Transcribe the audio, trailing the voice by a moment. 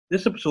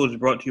This episode is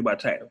brought to you by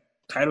Tidal.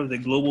 Tidal is a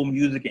global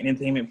music and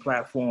entertainment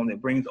platform that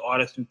brings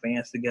artists and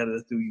fans together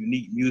through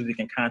unique music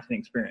and content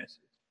experiences.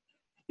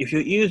 If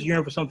your ears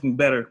yearn for something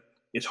better,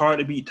 it's hard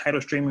to beat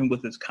Tidal streaming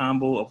with its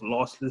combo of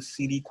lossless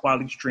CD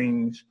quality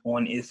streams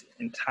on its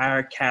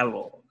entire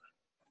catalog.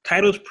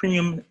 Tidal's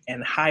premium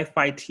and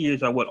hi-fi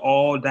tiers are what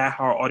all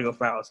die-hard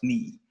audiophiles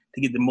need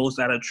to get the most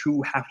out of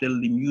true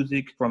high-fidelity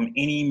music from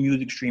any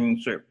music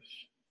streaming service.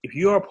 If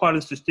you are a part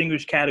of this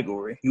distinguished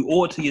category, you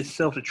owe it to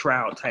yourself to try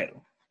out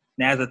Tidal.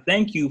 Now, as a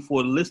thank you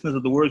for the listeners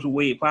of the Words with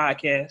Wade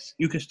podcast,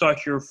 you can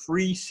start your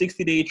free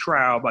 60-day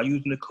trial by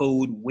using the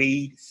code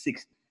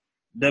WADE60,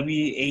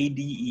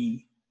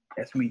 WADE,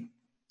 that's me,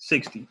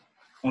 60,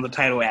 on the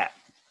Tidal app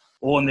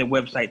or on their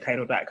website,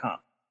 Tidal.com.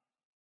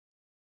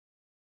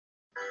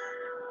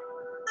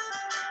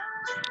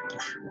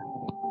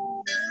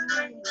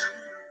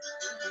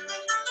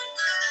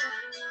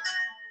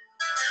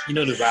 You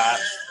know the vibe.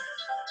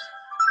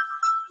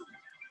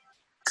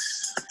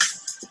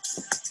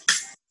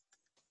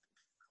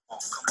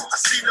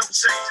 No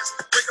changes.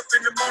 Wake up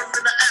in the morning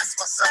and I ask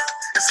myself,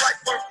 is life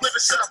worth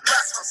living? Should I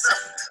blast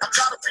myself? I'm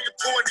tired of being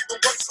poor and even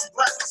worse, I'm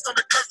black. My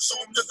stomach hurts, so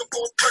I'm looking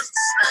for a person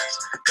to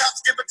snatch.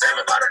 Cops give a damn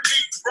about her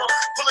needs, bro.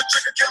 Pull a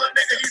trigger, kill a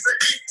nigga, he's a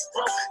heat,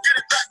 bro. Get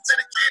it back to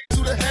the kid.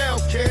 To the hell,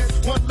 kid.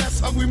 One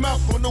less hungry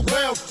mouth on the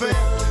welfare.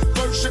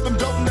 First ship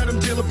them, don't let them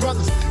dealer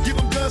brothers. Give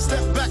them guns,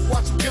 step back,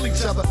 watch them kill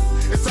each other.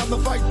 It's time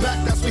to fight back,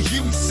 that's what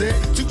Huey said.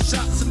 2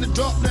 shots in the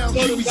dark, now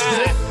Huey's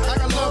dead.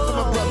 I got love for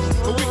my brothers,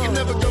 but we can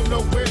never go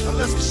nowhere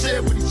unless we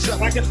share with each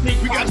other. We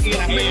gotta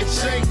start making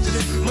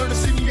changes. Learn to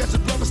see me as a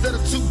brother instead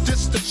of 2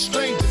 distant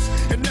strangers.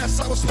 And that's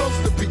how it's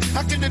supposed to be.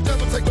 How can the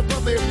devil take a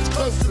brother if he's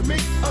close to me?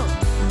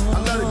 I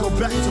let it go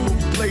back to when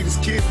we played as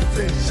kids, but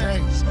things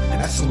changed.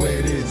 And that's the way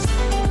it is.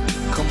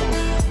 Come on,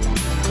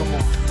 come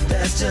on.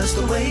 That's just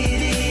the way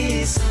it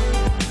is.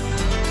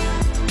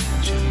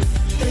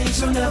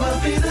 Things will never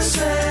be the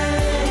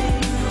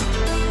same.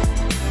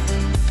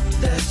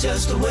 That's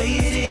just the way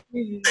it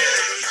is.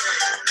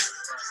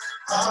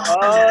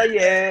 Oh,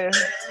 yeah.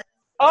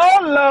 Oh,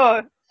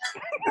 Lord.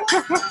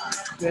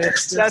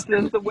 That's just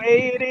the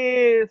way it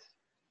is.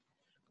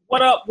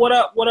 What up, what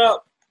up, what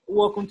up?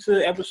 Welcome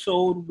to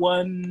episode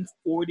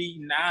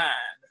 149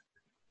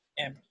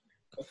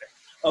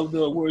 of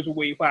the Words of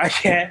Wade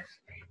podcast.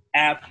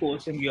 I, of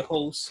course, am your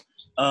host,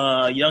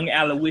 Young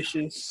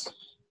Aloysius,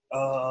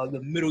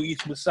 the Middle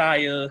East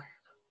Messiah,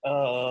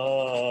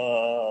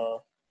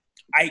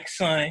 Ike's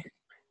son.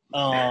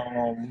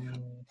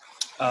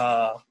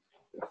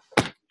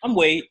 I'm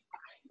Wade.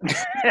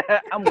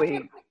 I'm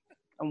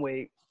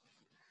Wade.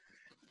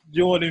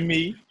 Joining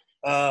me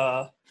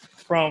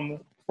from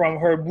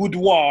her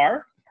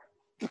boudoir.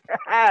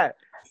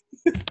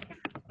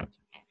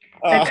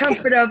 The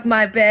comfort of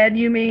my bed,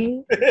 you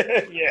mean?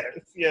 yes.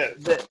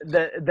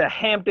 The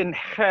Hampton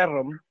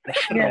harem.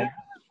 Yes.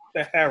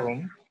 The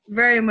harem.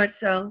 Very much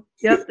so.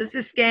 Yep, this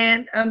is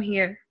Scan. I'm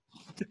here.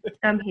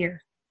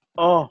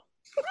 Oh.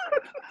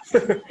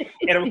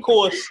 And of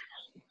course,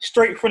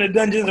 straight from the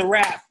dungeons of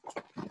rap.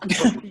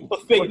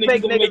 Fake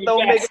niggas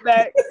don't make it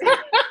back.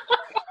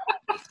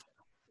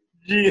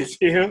 G is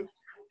here.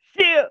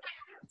 Yeah.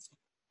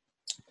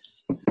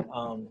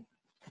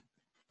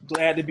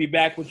 Glad to be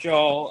back with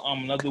y'all.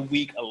 Another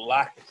week. A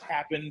lot has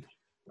happened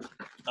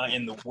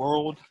in the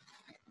world.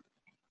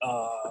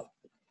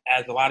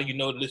 As a lot of you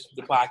know, listen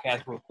to the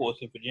podcast. We're of course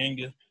in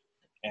Virginia,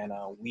 and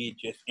we had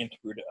just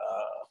entered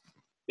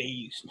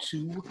phase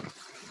 2,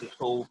 this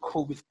whole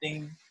COVID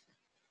thing,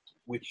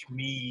 which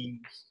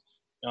means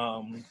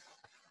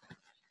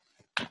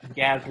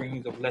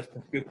gatherings of less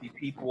than 50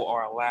 people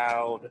are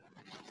allowed.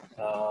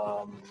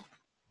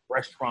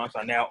 Restaurants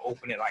are now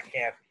open at like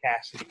half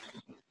capacity.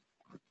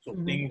 So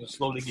things are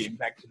slowly getting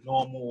back to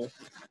normal.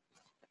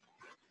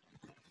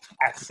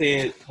 I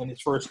said when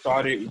this first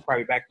started, we're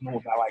probably back to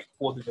normal by like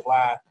 4th of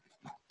July.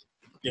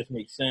 Just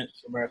makes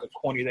sense. America's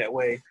corny that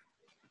way.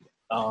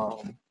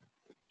 And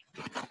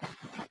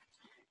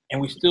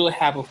we still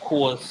have, of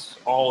course,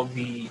 all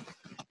the...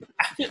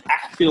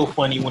 I feel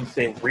funny when you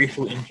say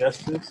racial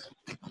injustice.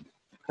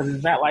 Because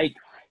it's not like...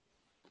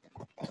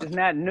 It's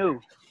not new.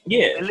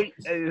 Yeah. At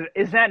least,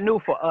 it's not new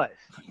for us.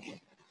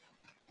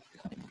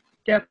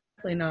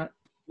 Definitely not.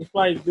 It's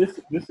like this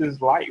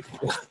is life.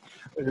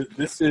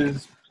 This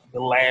is the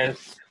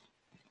last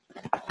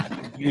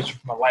years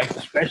of my life,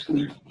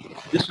 especially.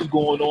 This was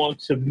going on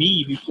to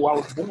me before I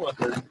was born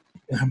because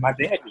my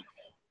dad did.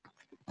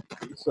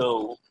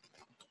 So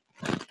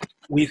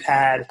we've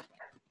had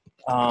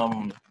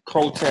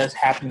protests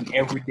happening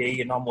every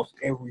day in almost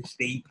every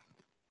state.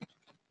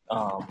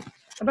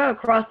 About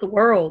across the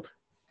world.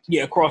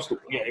 Yeah,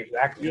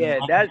 exactly. Yeah,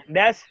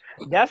 that's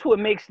what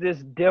makes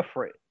this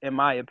different, in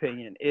my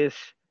opinion. Is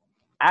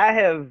I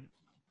have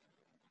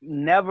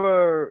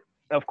never,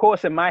 of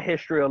course, in my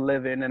history of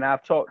living, and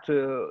I've talked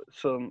to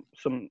some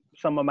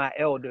of my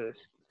elders,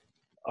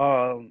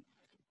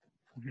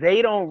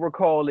 they don't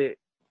recall it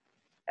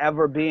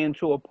ever being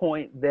to a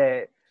point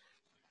that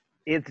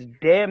it's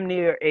damn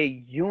near a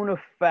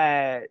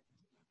unified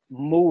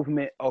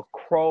movement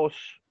across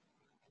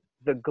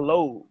the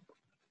globe.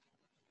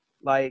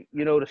 Like,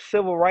 you know, the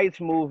civil rights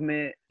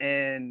movement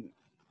and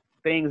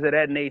things of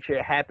that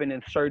nature happen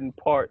in certain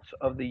parts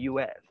of the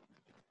U.S.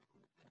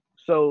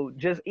 So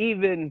just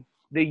even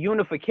the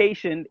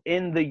unification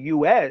in the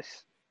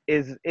U.S.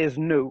 is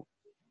new,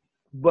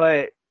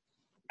 but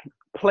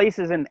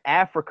places in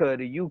Africa,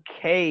 the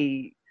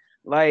UK,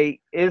 like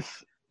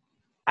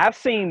I've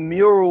seen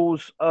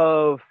murals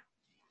of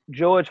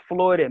George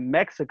Floyd in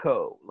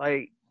Mexico.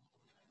 Like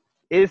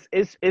it's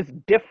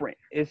different.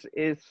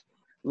 It's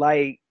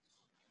like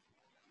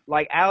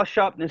Al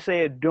Sharpton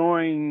said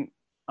during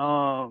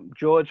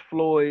George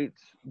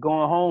Floyd's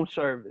going home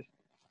service,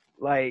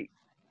 like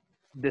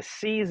the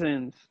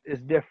seasons is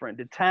different,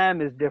 the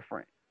time is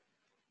different.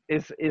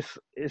 It's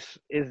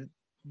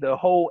the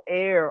whole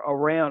air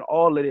around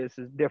all of this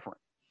is different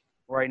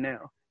right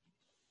now.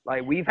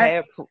 Like we've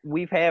had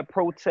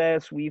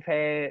protests, we've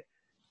had,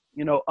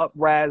 you know,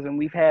 uprising,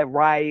 we've had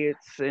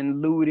riots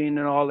and looting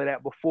and all of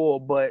that before,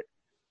 but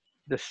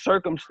the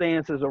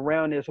circumstances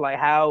around this, like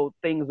how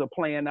things are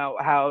playing out,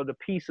 how the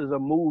pieces are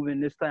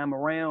moving this time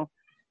around,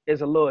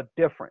 is a little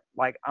different.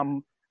 Like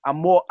I'm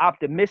more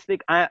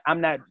optimistic.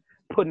 I'm not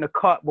putting the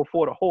cart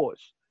before the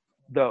horse,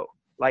 though.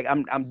 Like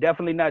I'm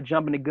definitely not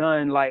jumping the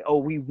gun. Like, oh,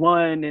 we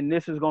won and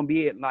this is gonna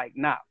be it. Like,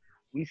 nah,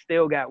 we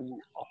still got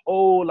a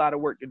whole lot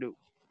of work to do.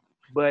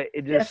 But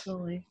it just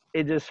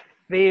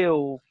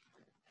feel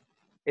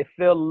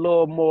a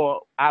little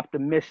more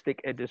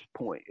optimistic at this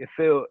point. It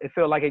feel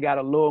like it got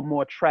a little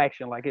more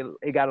traction, like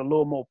it got a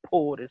little more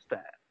pull this time.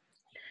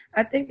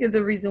 I think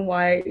the reason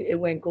why it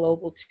went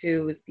global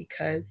too is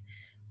because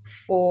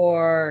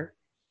for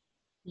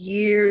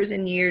years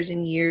and years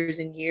and years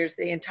and years,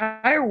 the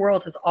entire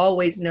world has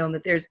always known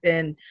that there's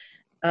been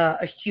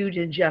a huge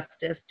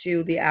injustice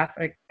to the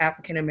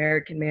African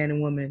American man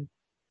and woman,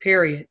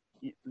 period.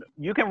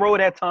 You can roll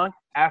that tongue.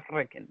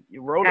 African.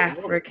 You roll it.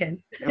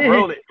 African.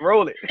 Roll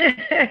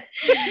it.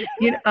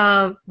 You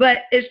know,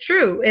 but it's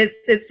true.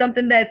 It's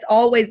something that's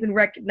always been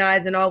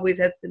recognized and always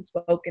has been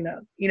spoken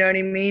of. You know what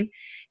I mean?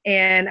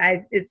 And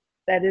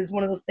that is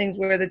one of those things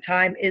where the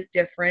time is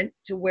different,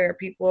 to where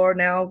people are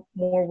now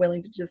more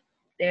willing to just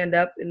stand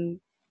up and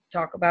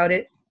talk about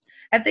it.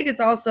 I think it's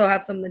also has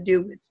something to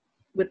do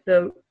with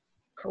the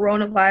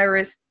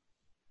coronavirus.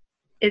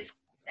 It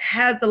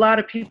has a lot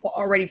of people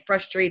already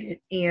frustrated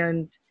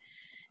and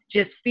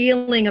just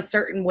feeling a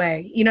certain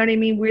way. You know what I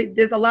mean?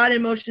 There's a lot of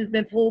emotions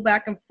been pulled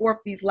back and forth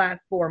these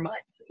last 4 months.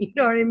 You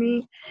know what I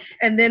mean?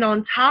 And then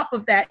on top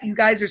of that, you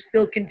guys are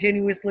still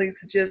continuously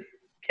to just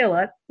kill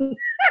us.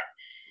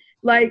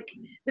 Like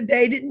the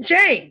day didn't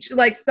change.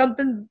 Like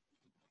something's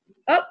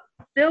up,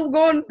 still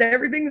going,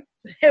 everything's,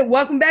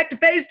 welcome back to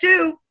phase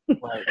 2.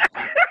 Right.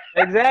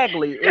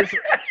 Exactly.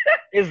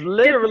 It's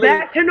literally it's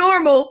back to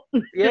normal.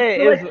 Yeah,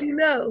 let you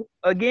know.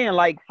 Again,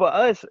 like for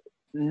us,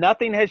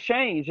 nothing has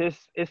changed.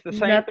 It's the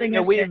same thing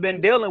that we've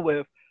been dealing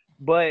with.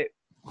 But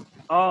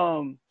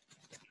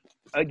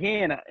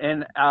again,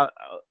 and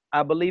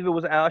I believe it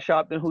was Al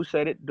Sharpton who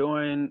said it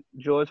during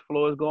George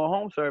Floyd's going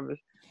home service.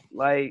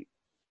 Like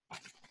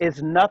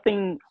it's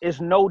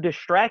no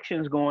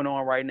distractions going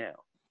on right now.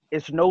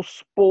 It's no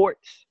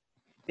sports.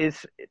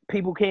 It's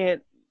people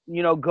can't,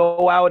 you know,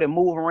 go out and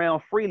move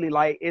around freely.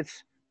 Like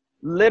it's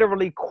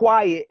literally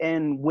quiet.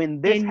 And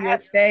when this in your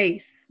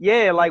face,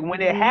 yeah, like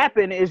when it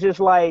happened, it's just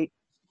like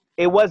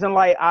it wasn't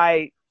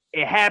like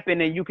it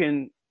happened and you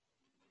can,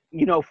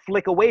 you know,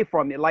 flick away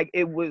from it. Like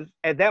it was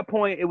at that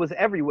point, it was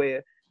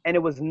everywhere, and it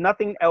was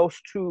nothing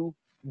else to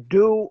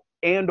do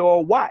and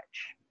or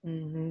watch.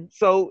 Mm-hmm.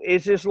 So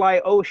it's just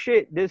like, oh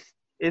shit, this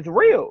is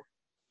real.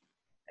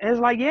 And it's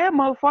like, yeah,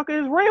 motherfucker,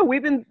 it's real.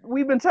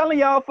 We've been telling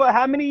y'all for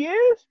how many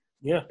years?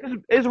 Yeah,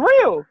 it's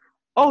real.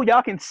 Oh,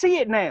 y'all can see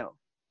it now.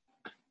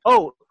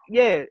 Oh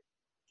yeah.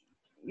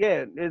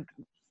 It,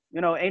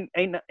 you know, ain't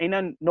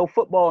none, no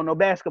football, no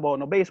basketball,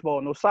 no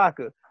baseball, no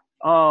soccer.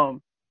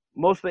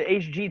 Most of the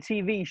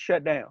HGTV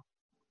shut down.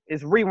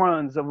 It's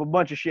reruns of a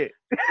bunch of shit.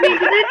 I mean,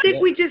 do they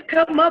think we just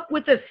come up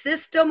with a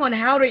system on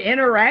how to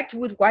interact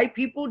with white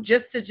people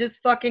just to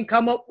fucking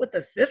come up with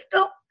a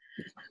system?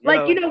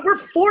 Like, you know,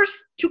 we're forced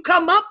to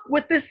come up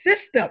with this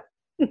system.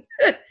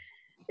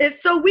 It's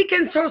so we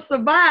can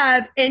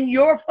survive in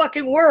your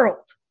fucking world.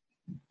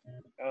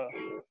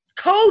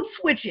 Code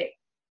switching.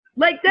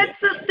 Like, that's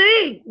the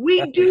thing.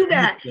 We do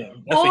that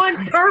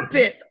on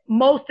purpose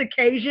most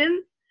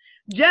occasions,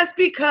 just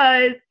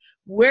because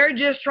we're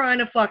just trying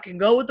to fucking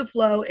go with the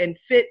flow and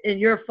fit in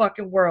your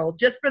fucking world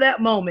just for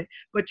that moment.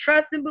 But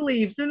trust and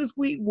believe, as soon as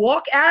we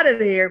walk out of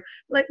there,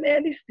 like,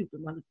 man, these stupid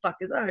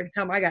motherfuckers, every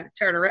time I got to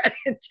turn around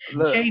and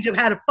change them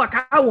how the fuck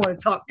I want to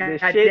talk. God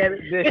damn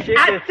it.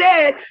 I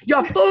said,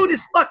 your food is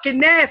fucking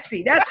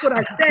nasty. That's what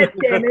I said,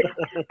 damn it,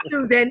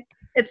 Susan.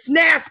 It's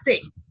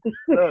nasty.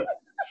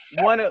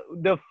 One of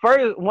the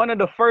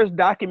first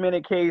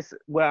documented cases,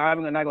 well,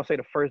 I'm not gonna say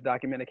the first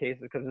documented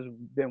cases because there's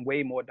been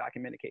way more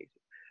documented cases.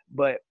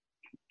 But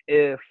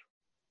if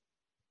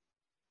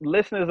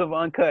listeners of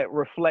Uncut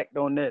reflect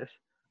on this,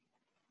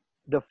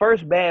 the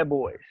first Bad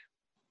Boys,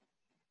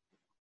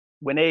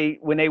 when they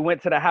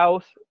went to the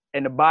house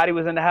and the body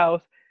was in the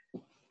house,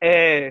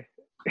 and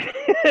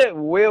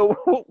Will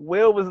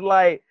was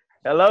like,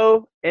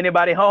 "Hello,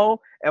 anybody home?"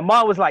 And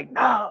Mom was like,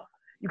 "Nah,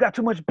 you got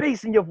too much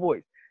bass in your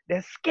voice.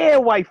 That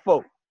scared white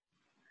folk.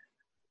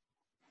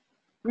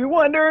 We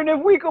wondering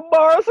if we could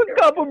borrow some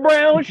cup of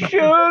brown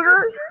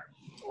sugar."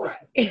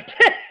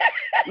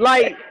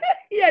 Like,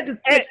 you had to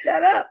switch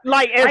that up.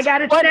 like I as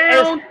gotta fun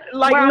as sound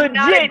like where I'm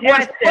not legit as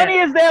aggressive. funny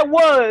as that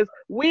was,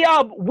 we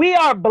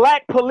are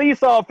black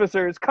police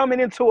officers coming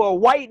into a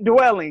white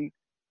dwelling.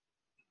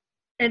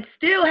 And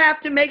still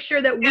have to make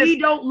sure that we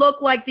don't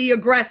look like the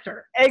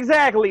aggressor.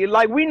 Exactly.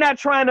 Like, we're not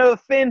trying to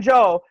offend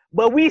y'all,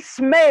 but we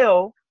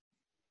smell.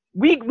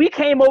 We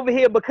came over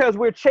here because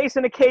we're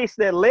chasing a case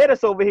that led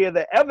us over here.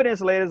 The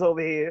evidence led us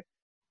over here.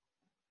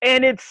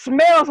 And it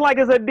smells like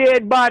it's a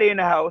dead body in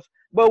the house.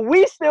 But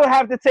we still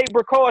have to take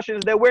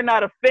precautions that we're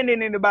not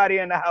offending anybody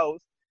in the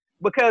house,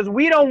 because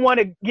we don't want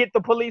to get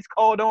the police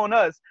called on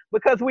us,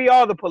 because we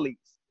are the police.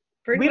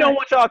 We don't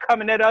want y'all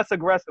coming at us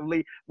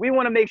aggressively. We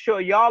want to make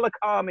sure y'all are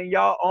calm in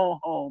y'all own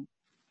home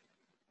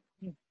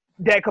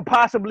that could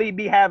possibly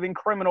be having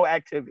criminal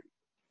activity.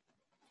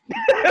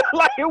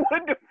 Like,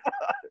 what the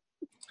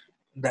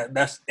fuck?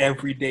 That's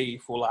every day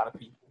for a lot of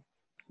people.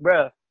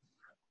 Bruh.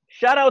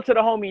 Shout out to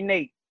the homie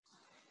Nate.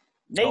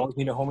 Always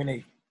need a homie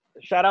Nate.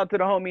 Shout out to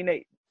the homie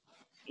Nate.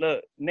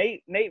 Look,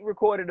 Nate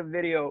recorded a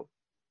video,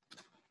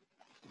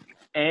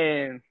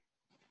 and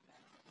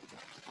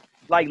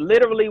like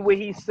literally what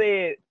he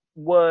said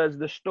was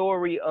the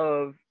story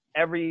of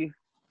every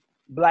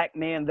black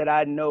man that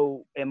I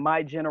know in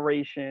my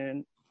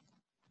generation,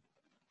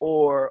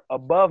 or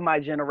above my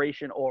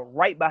generation, or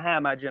right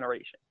behind my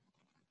generation,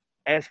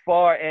 as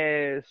far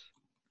as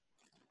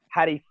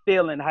how they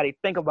feel and how they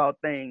think about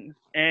things.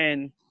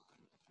 And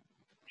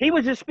he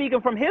was just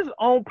speaking from his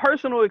own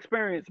personal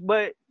experience,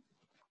 but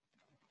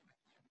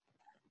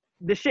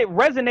the shit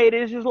resonated.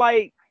 It's just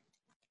like,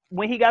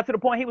 when he got to the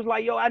point, he was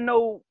like, yo, I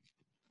know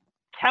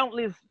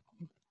countless,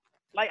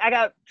 like, I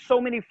got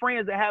so many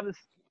friends that have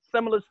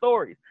similar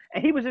stories.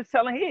 And he was just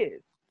telling his.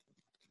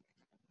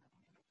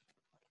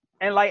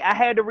 And like, I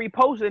had to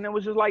repost it, and it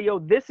was just like, yo,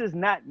 this is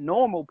not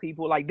normal,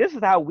 people. Like, this is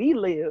how we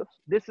live.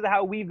 This is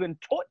how we've been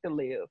taught to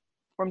live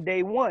from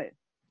day one.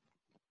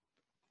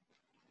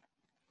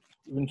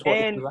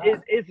 And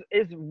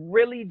it's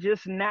really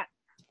just not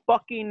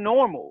fucking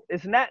normal.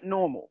 It's not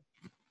normal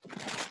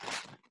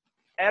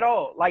at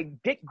all. Like,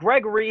 Dick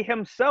Gregory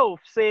himself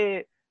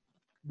said,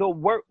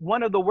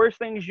 one of the worst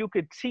things you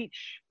could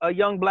teach a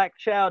young black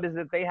child is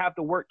that they have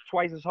to work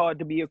twice as hard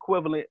to be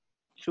equivalent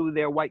to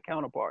their white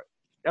counterpart.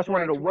 That's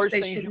one of the worst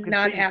things you could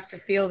not teach. have to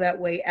feel that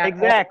way at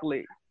Exactly.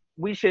 all.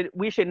 We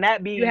should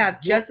not be. You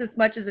have just as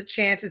much as a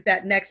chance as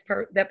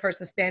that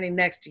person standing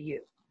next to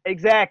you.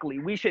 Exactly.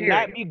 We should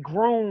not be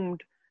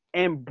groomed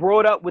and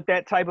brought up with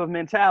that type of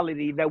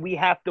mentality that we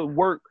have to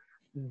work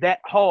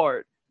that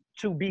hard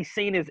to be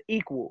seen as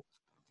equal,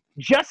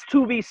 just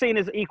to be seen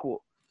as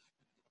equal.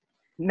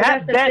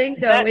 Not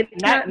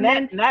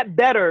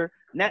better,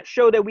 not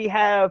show that we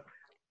have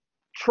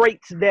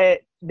traits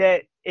that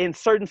in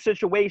certain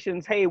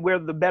situations, hey, we're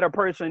the better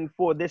person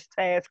for this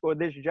task or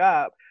this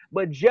job,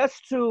 but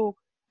just to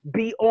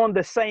be on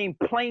the same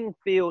playing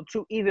field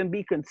to even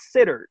be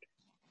considered.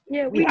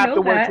 Yeah, we have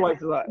to work twice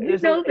as hard.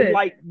 It's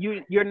like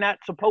you're not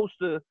supposed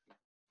to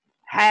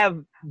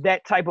have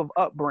that type of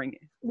upbringing.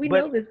 We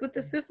know this, but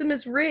the system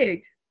is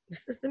rigged. The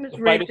system is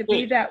rigged to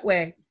be that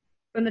way.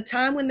 From the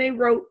time when they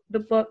wrote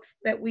the books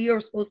that we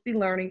are supposed to be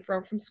learning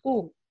from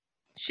school,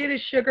 shit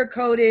is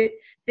sugar-coated.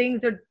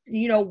 Things are,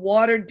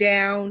 watered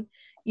down.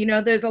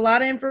 There's a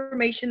lot of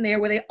information there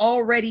where they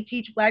already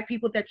teach black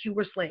people that you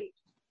were slaves.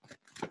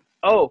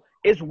 Oh,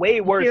 it's way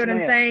worse. You see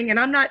what I'm saying? And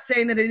I'm not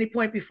saying that at any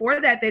point before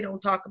that they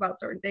don't talk about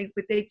certain things,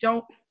 but they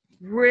don't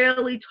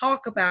really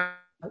talk about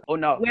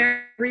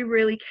where we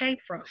really came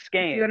from.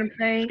 Scan. You see what I'm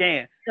saying?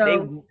 Scan.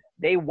 So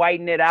they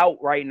whiten it out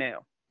right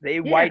now. They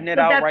whiten it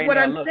out right now.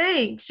 That's what I'm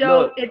saying.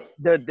 So it's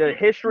the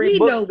history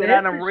books that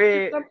I done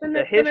read.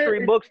 The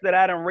history books that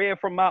I done read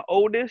from my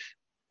oldest,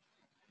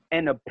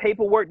 and the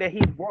paperwork that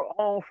he brought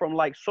home from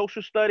like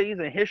social studies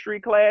and history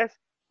class,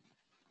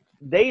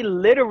 they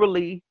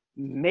literally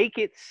make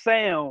it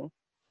sound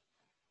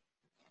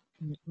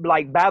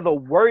like, by the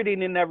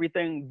wording and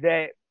everything,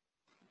 that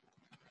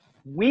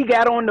we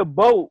got on the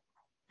boat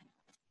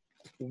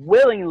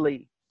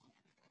willingly.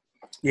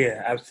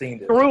 Yeah, I've seen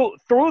this.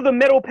 Through the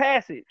Middle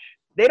Passage.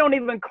 They don't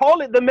even call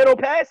it the Middle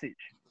Passage.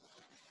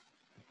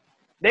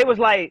 They was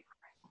like,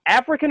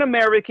 African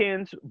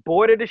Americans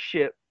boarded a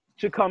ship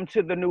to come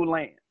to the new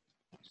land.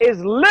 It's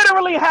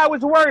literally how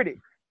it's worded.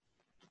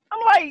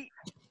 I'm like,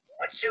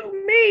 what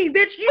you mean,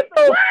 bitch? You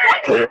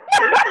what?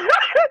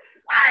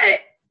 What?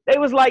 They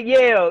was like,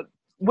 yeah,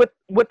 with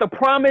the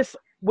promise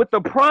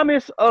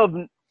of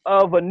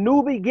a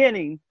new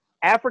beginning,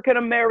 African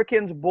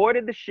Americans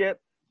boarded the ship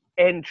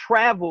and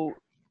traveled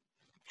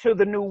to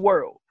the new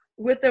world.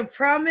 With the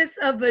promise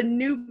of a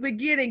new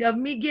beginning, of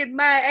me getting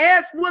my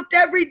ass whooped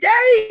every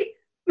day.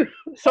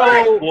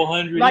 So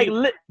 400.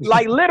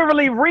 like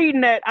literally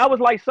reading that, I was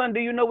like, son, do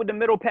you know what the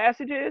middle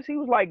passage is? He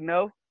was like,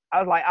 no. I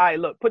was like, all right,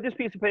 look, put this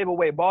piece of paper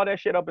away, ball that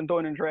shit up and throw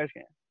it in the trash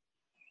can.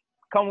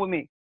 Come with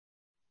me.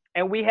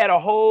 And we had a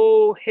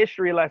whole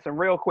history lesson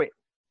real quick.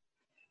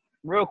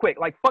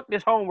 Like, fuck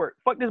this homework.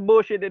 Fuck this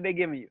bullshit that they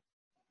giving you.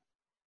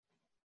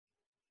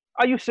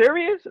 Are you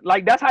serious?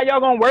 Like, that's how y'all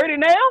gonna word it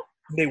now?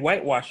 They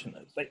whitewashing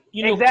us. Like,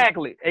 you know,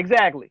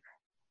 Exactly.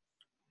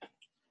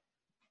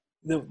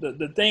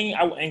 The thing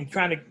I'm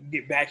trying to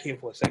get back here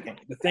for a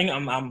second. The thing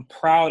I'm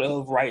proud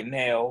of right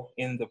now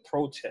in the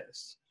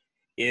protests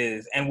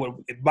is, and what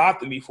it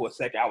bothered me for a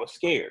second, I was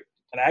scared,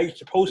 and I used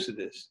to post to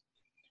this,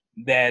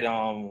 that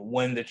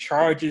when the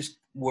charges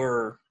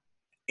were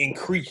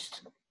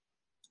increased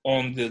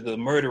on the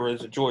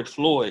murderers of George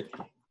Floyd,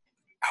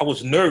 I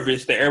was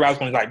nervous that everybody was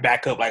going to like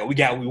back up, like we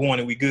got what we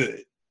wanted, we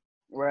good.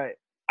 Right.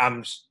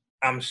 I'm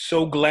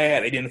so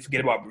glad they didn't forget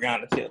about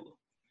Breonna Taylor.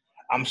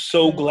 I'm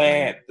so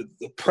glad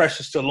the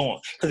pressure's still on,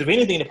 because if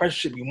anything, the pressure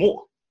should be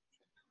more.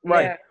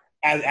 Right.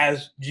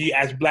 As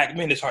black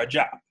men, it's our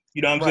job.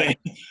 You know what I'm saying?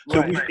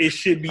 So Right. it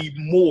should be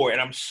more, and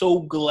I'm so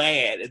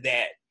glad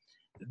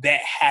that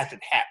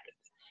hasn't happened.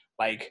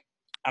 Like,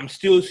 I'm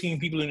still seeing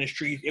people in the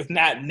streets, if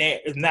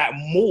not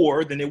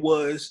more than it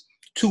was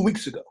 2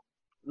 weeks ago.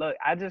 Look,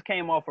 I just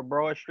came off of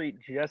Broad Street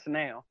just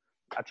now.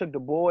 I took the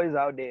boys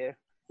out there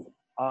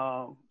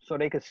so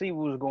they could see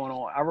what was going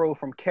on. I rode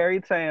from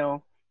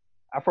Carytown.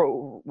 I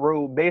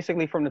rode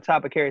basically from the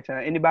top of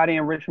Carytown. Anybody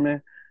in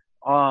Richmond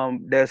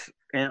that's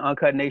in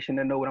Uncut Nation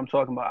that know what I'm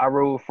talking about. I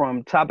rode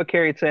from top of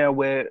Carytown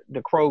where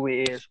the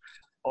Kroger is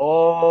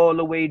all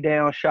the way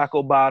down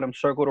Shockoe Bottom,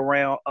 circled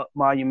around up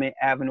Monument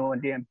Avenue,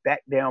 and then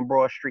back down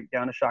Broad Street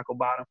down to Shockoe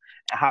Bottom,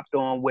 and hopped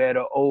on where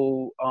the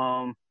old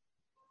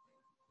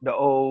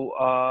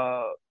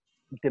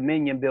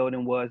Dominion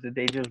building was that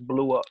they just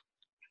blew up.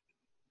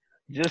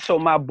 Just so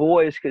my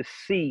boys could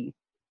see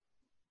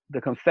the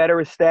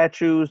Confederate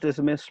statues that's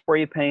been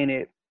spray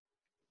painted,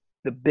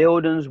 the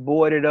buildings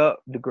boarded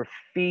up, the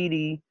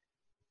graffiti,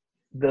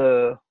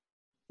 where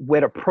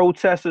the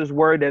protesters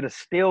were that are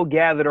still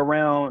gathered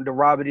around the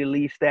Robert E.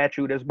 Lee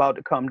statue that's about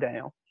to come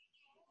down.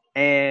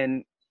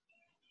 And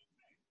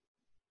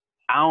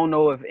I don't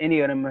know if any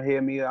of them hear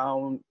me.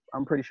 I'm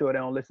pretty sure they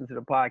don't listen to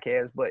the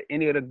podcast, but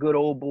any of the good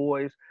old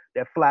boys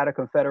that fly the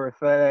Confederate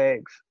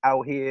flags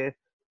out here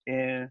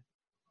in,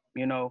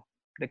 you know,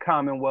 the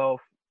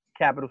Commonwealth,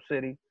 capital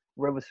city,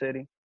 River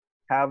City,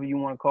 however you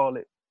want to call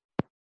it,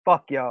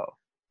 fuck y'all.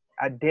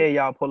 I dare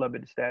y'all pull up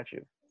at the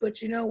statue.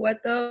 But you know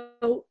what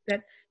though?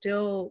 That's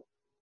still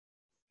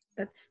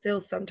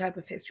some type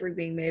of history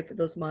being made for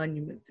those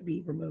monuments to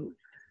be removed.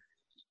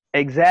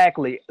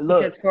 Exactly.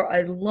 Look, because for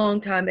a long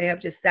time they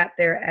have just sat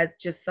there as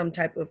just some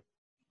type of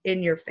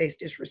in-your-face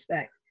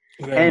disrespect.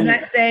 And I'm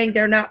not saying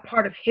they're not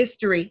part of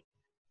history.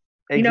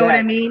 You exactly. know what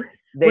I mean?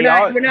 We're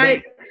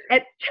not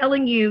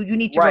telling you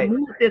need to Right.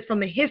 remove this from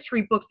the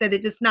history books, that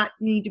it does not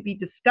need to be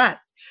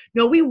discussed.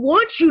 No, we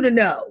want you to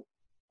know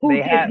who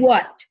did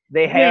what.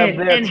 They have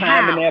when, their and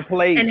time and how, their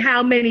place. and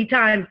how many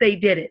times they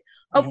did it.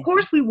 Of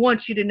course we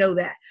want you to know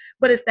that.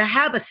 But it's to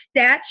have a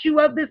statue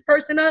of this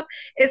person up,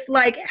 it's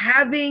like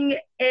having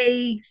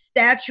a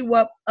statue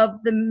up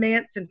of the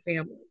Manson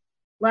family.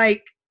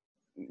 Like,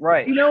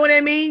 Right. you know what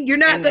I mean? You're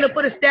not going to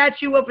put a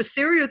statue of a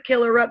serial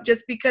killer up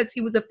just because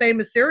he was a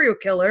famous serial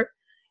killer.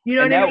 You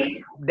know what I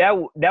mean?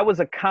 That was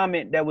a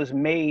comment that was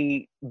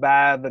made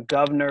by the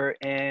governor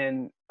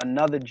and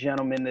another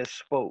gentleman that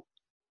spoke,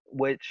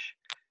 which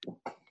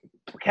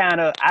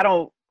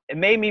it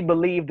made me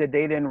believe that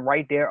they didn't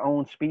write their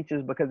own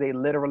speeches, because they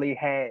literally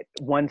had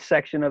one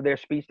section of their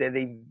speech that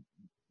they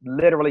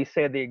literally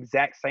said the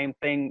exact same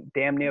thing,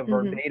 damn near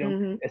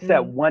verbatim,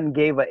 except one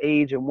gave an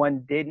age and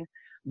one didn't.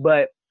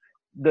 But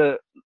the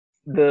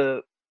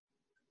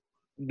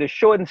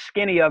short and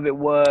skinny of it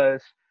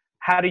was,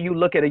 how do you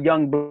look at a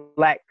young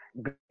black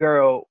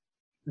girl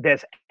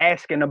that's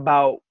asking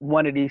about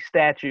one of these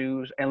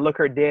statues and look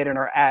her dead in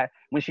her eye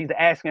when she's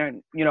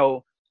asking, you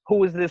know,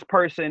 who is this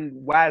person?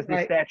 Why is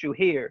this statue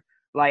here?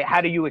 Like, how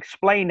do you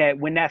explain that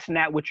when that's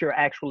not what you're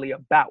actually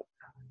about?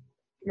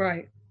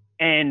 Right.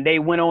 And they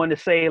went on to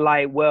say,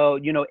 like, well,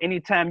 you know,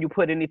 anytime you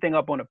put anything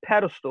up on a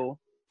pedestal,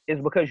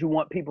 it's because you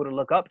want people to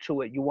look up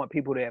to it. You want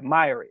people to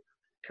admire it.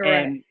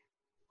 Correct. And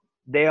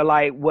they're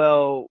like,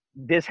 well,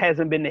 this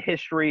hasn't been the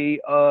history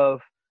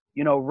of,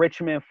 you know,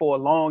 Richmond for a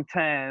long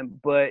time,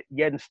 but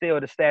yet and still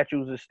the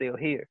statues are still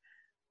here.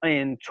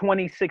 In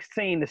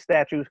 2016,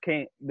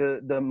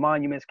 the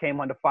monuments came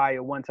under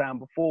fire one time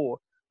before,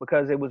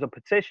 because it was a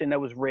petition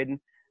that was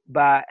written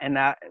by, and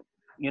I,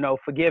 you know,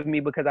 forgive me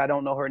because I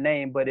don't know her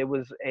name, but it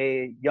was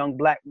a young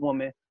black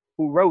woman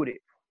who wrote it.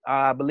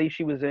 I believe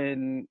she was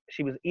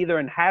either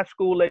in high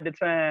school at the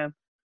time,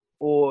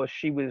 or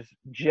she was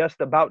just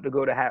about to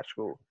go to high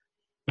school.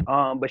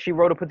 But she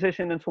wrote a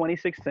petition in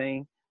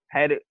 2016,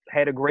 had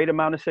a great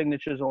amount of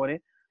signatures on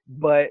it.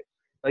 But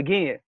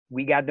again,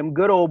 we got them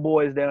good old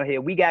boys down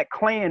here. We got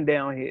Klan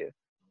down here.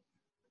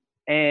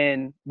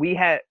 And we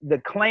had the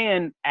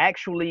Klan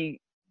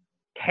actually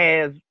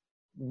has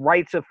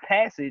rites of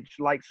passage,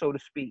 like, so to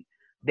speak.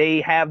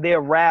 They have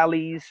their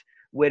rallies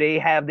where they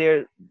have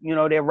their,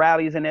 their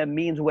rallies and their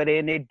meetings where they're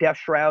in their death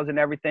shrouds and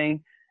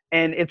everything.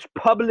 And it's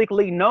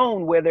publicly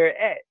known where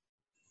they're at.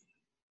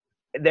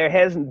 There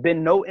has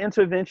been no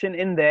intervention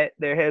in that.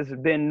 There has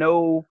been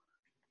no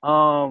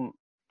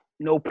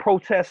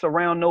protests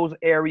around those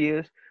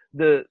areas.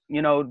 The,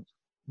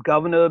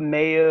 governor,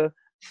 mayor,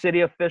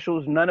 city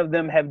officials, none of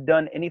them have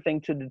done anything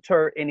to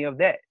deter any of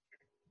that.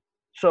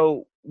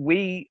 So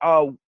we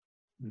are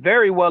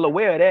very well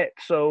aware of that.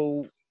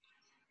 So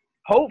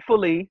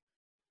hopefully,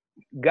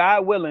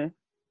 God willing,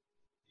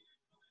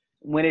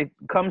 when it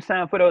comes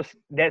time for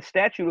that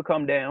statue to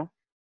come down,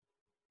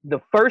 the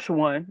first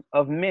one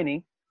of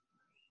many,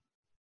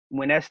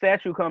 when that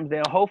statue comes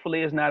down,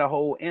 hopefully it's not a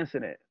whole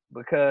incident,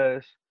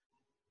 because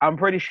I'm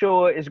pretty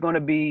sure it's going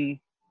to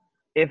be,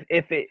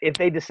 if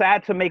they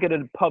decide to make it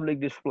a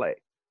public display,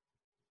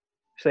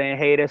 saying,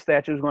 hey, that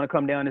statue is going to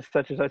come down at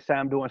such and such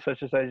time during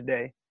such and such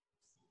day,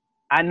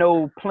 I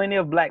know plenty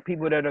of black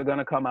people that are going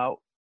to come out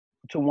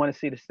to want to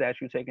see the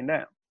statue taken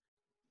down.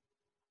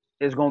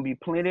 There's going to be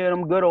plenty of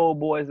them good old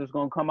boys that's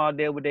going to come out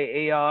there with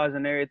their ARs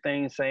and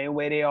everything, same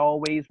way they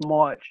always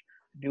march,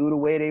 do the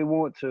way they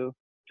want to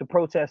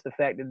protest the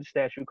fact that the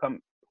statue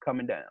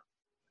coming down.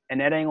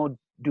 And that ain't going to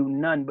do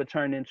nothing but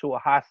turn into a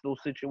hostile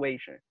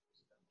situation.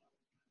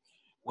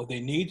 What they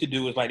need to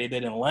do is like they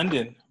did in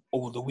London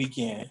over the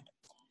weekend.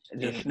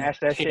 Just snatch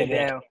that shit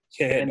down.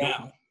 Tear it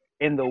down.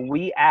 In the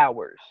wee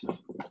hours.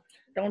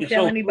 Don't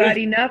tell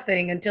anybody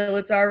nothing until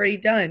it's already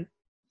done.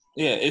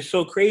 Yeah, it's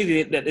so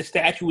crazy that the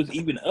statue was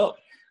even up.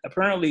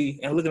 Apparently,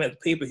 and looking at the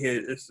paper here,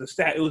 it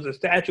was a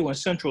statue in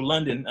central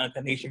London,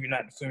 Nation, if you're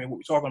not familiar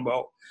with what we're talking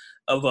about,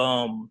 of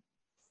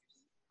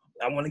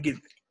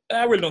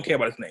I really don't care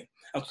about his name.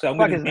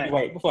 Fuck his name.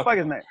 Right. Fuck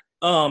his name.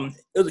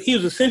 He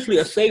was essentially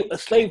a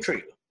slave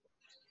trader.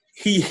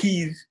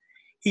 He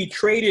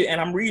traded, and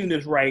I'm reading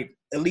this right,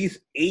 at least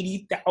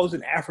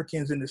 80,000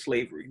 Africans into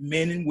slavery,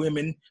 men and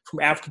women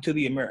from Africa to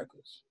the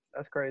Americas.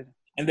 That's crazy.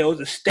 And there was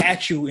a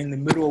statue in the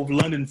middle of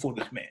London for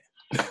this man.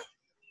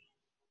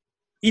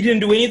 He didn't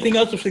do anything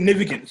else of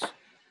significance,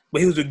 but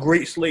he was a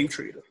great slave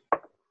trader.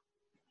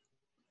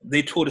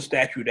 They tore the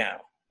statue down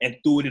and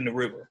threw it in the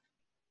river.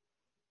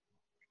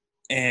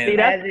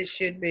 And as it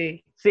should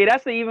be. See,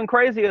 that's the even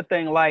crazier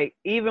thing. Like,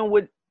 even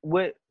with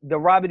the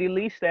Robert E.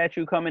 Lee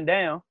statue coming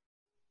down,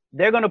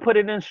 they're going to put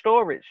it in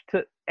storage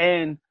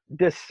and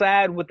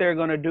decide what they're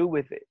going to do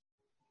with it.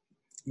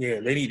 Yeah,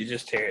 they need to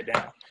just tear it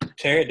down.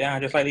 Tear it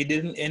down just like they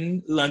did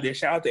in London.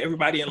 Shout out to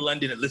everybody in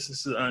London that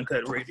listens to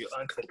Uncut Radio.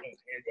 Uncut Nation.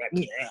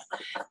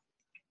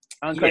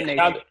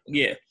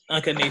 Yeah,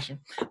 Uncut Nation.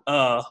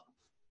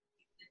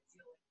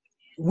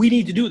 We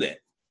need to do that.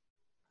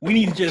 We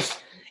need to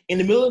just, in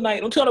the middle of the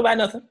night, don't tell nobody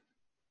nothing.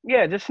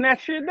 Yeah, just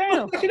snatch shit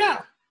down. Snatch it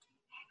out.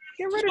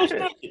 Get rid of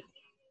shit.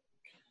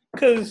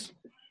 Because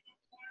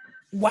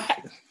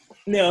why?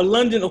 Now,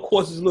 London, of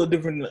course, is a little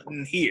different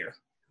than here,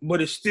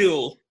 but it's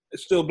still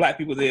black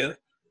people there.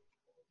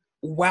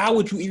 Why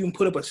would you even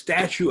put up a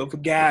statue of a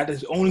guy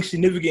that's only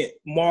significant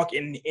mark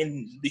in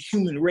the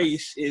human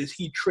race is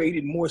he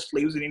traded more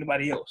slaves than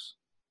anybody else?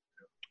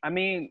 I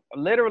mean,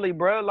 literally,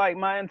 bro, like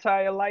my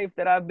entire life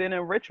that I've been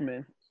in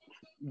Richmond,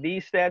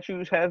 these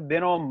statues have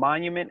been on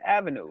Monument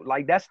Avenue.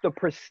 Like, that's the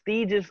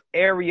prestigious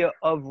area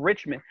of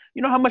Richmond.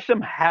 You know how much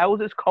them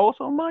houses cost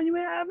on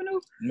Monument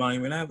Avenue?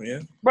 Monument Avenue, yeah.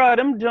 Bro,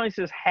 them joints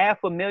is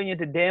 $500,000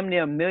 to damn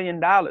near $1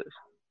 million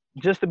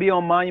just to be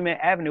on Monument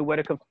Avenue where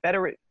the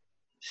Confederate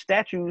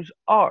statues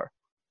are.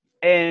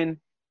 And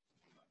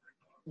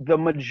the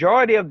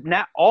majority of,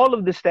 not all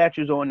of the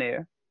statues on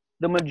there,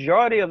 the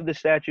majority of the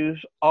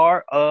statues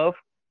are of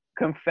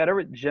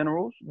Confederate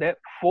generals that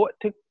fought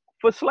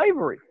for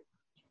slavery.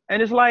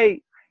 And it's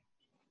like,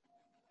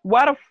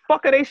 why the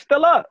fuck are they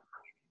still up?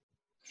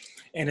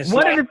 And it's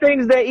one of the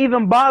things that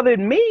even bothered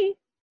me,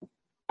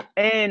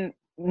 and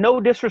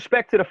no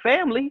disrespect to the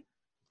family,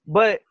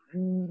 but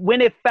when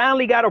it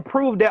finally got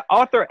approved that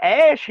Arthur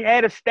Ashe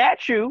had a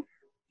statue,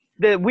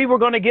 that we were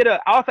going to get an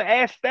Arthur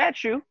Ashe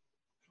statue,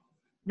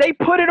 they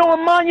put it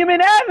on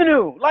Monument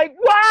Avenue. Like,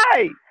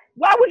 why?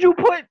 Why would you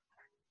put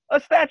a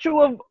statue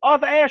of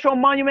Arthur Ashe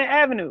on Monument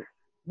Avenue?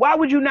 Why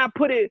would you not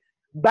put it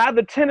by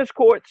the tennis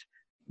courts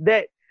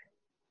that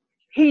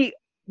he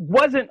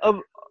wasn't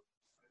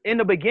in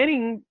the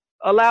beginning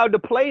allowed to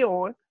play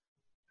on,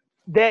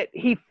 that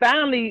he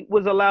finally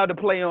was allowed to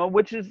play on,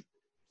 which is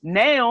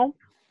now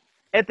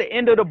at the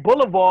end of the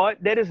boulevard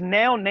that is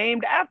now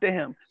named after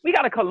him. We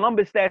got a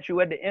Columbus statue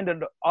at the end of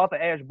the Arthur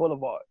Ashe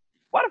Boulevard.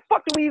 Why the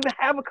fuck do we even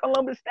have a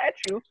Columbus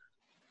statue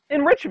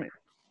in Richmond?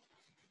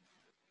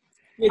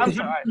 Yeah, I'm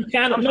sorry.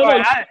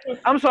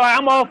 I'm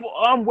sorry.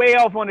 I'm way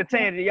off on the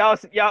tangent.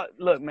 Y'all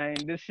look, man,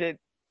 this shit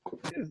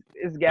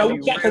it's got me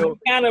real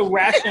kind of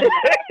rational.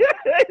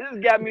 It's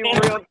got me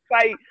real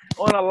tight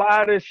on a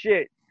lot of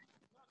shit.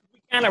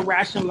 We kind of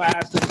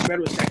rationalize the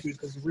Confederate statues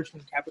because the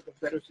Richmond Capital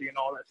Confederacy and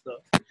all that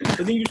stuff.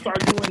 But then you start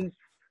doing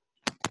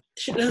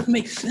shit that doesn't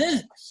make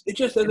sense. It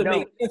just doesn't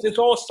make sense. It's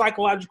all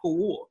psychological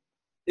war.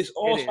 It's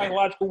all It is.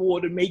 psychological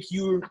war to make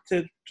you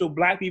to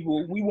black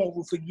people. We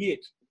won't forget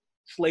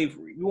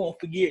slavery. We won't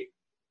forget.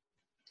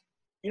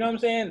 You know what I'm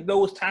saying?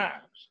 Those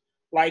times.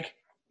 Like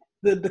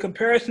the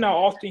comparison I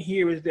often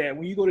hear is that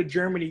when you go to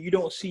Germany, you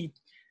don't see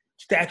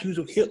statues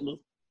of Hitler,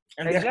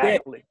 and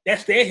Exactly.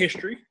 that's their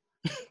history.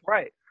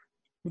 Right.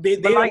 They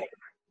But like,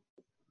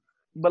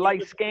 but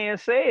like Scan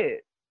said,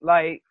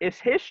 like it's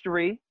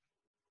history.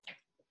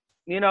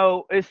 You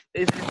know,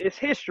 it's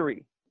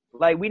history.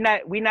 Like we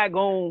not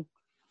gonna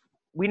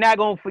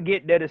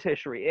forget that it's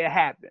history. It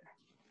happened.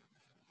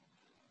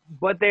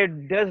 But there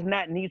does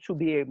not need to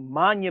be a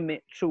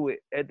monument to it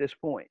at this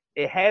point.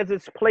 It has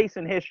its place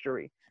in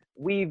history.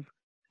 We've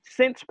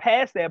since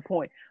passed that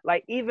point.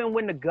 Like even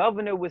when the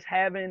governor was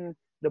having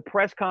the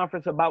press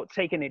conference about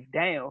taking it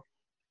down,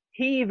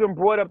 he even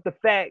brought up the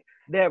fact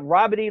that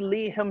Robert E.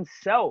 Lee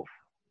himself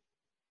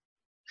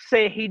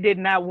said he did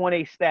not want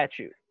a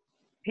statue.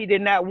 He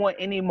did not want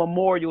any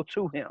memorial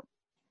to him.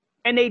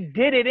 And they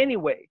did it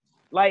anyway.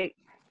 Like,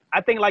 I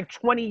think like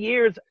 20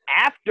 years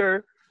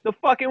after the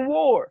fucking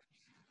war.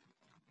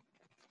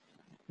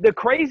 The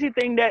crazy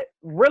thing that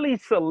really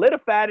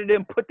solidified it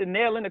and put the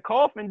nail in the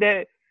coffin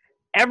that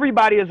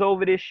everybody is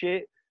over this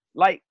shit.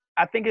 Like,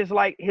 I think it's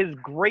like his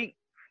great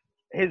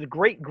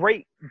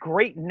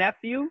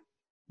nephew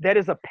that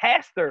is a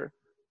pastor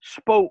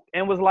spoke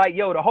and was like,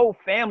 yo, the whole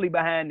family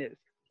behind this.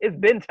 It's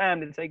been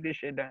time to take this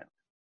shit down.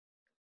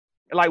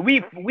 Like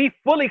we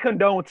fully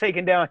condone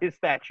taking down his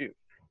statue.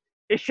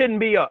 It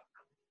shouldn't be up.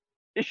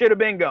 It should have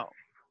been gone.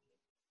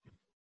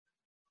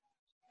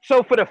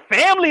 So for the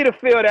family to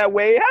feel that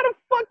way, how the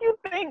fuck you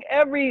think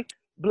every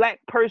black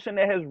person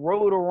that has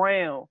rode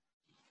around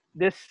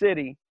this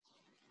city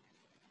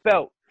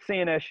felt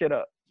seeing that shit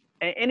up?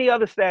 And any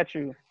other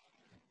statue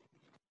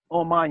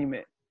or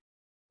monument.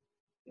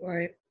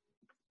 Right.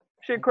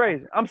 Shit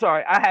crazy. I'm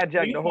sorry. I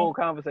hijacked the whole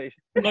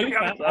conversation. No, you're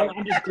fine.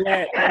 I'm just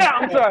glad.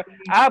 I'm sorry.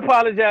 I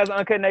apologize,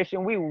 Uncut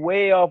Nation. We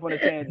way off on a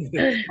tangent.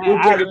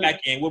 We'll bring it back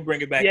in. We'll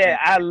bring it back in. Yeah,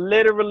 I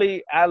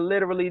literally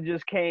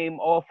just came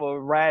off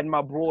of riding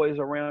my boys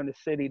around the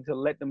city to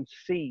let them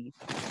see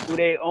through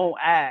their own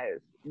eyes,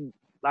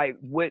 like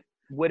what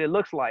it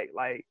looks like.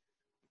 Like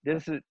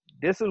this is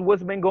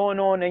what's been going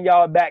on in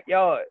y'all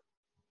backyard.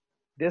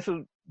 This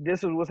is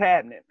what's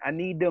happening. I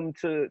need them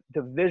to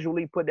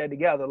visually put that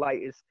together. Like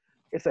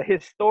it's a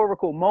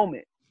historical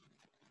moment.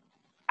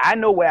 I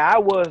know where I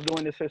was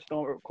during this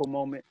historical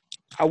moment.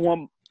 I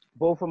want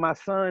both of my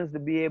sons to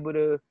be able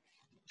to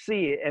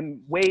see it.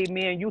 And Wade,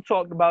 me and you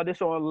talked about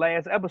this on the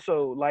last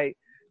episode. Like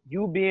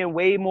you being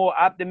way more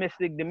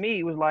optimistic than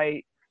me was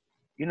like,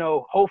 you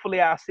know, hopefully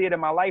I'll see it in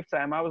my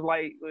lifetime. I was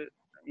like,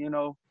 you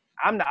know,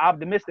 I'm the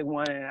optimistic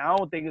one and I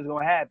don't think it's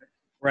gonna happen.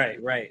 Right.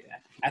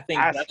 I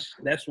think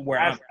that's where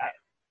I'm at.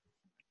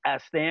 I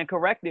stand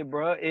corrected,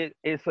 bro.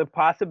 It's a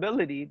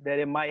possibility that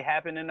it might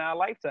happen in our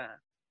lifetime.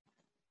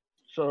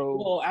 So,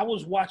 well, I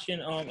was watching,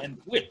 and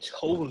we're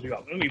totally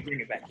off. Let me bring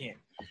it back in.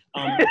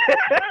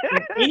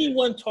 When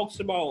anyone talks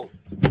about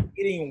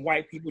getting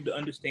white people to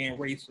understand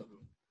racism,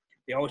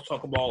 they always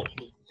talk about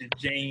the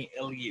Jane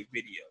Elliott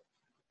video,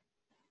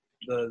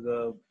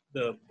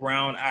 the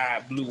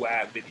brown-eyed,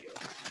 blue-eyed video,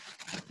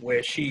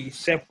 where she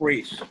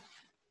separates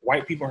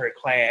white people in her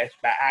class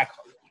by eye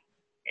color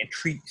and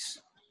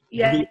treats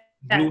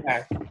blue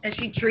eye. And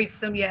she treats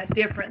them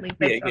differently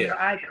based on their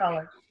eye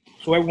color.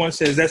 So everyone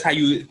says that's how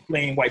you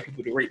explain white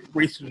people to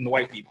racism to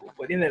white people.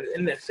 But in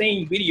that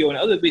same video, in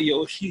the other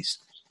video, she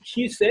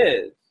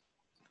says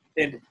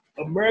that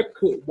America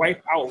could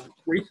wipe out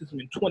racism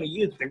in 20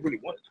 years if they really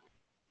wanted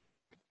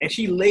to. And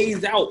she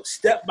lays out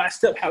step by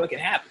step how it can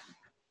happen.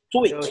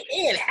 So it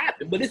can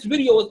happen, but this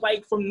video is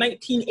like from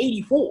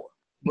 1984.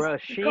 Bruh,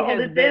 she called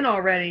it in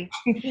already.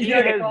 She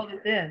called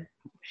it in.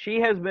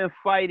 She has been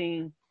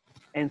fighting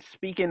and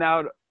speaking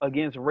out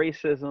against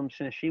racism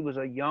since she was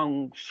a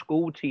young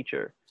school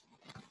teacher.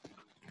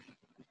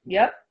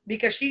 Yep,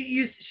 because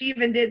she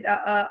even did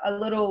a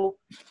little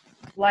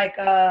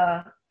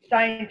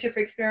scientific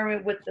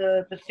experiment with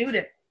the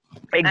students.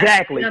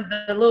 Exactly. The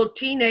little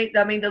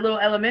the little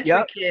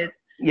elementary kids.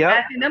 Yep.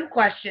 Asking them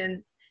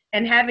questions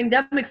and having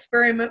them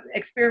experiment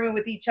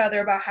with each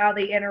other about how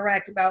they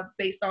interact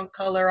based on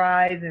color,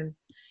 eyes, and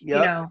you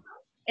know,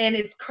 and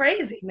it's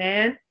crazy,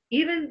 man.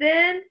 Even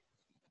then,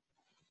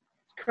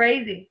 it's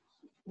crazy.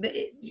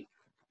 It's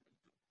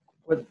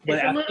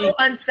a little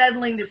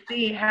unsettling to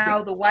see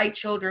how the white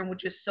children were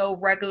just so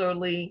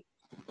regularly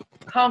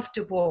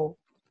comfortable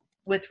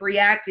with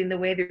reacting the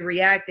way they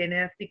reacted, and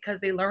it's because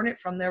they learn it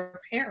from their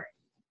parents.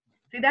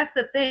 See, that's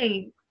the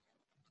thing.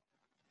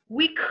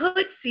 We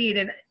could see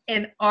it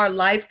in our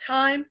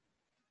lifetime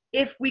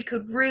if we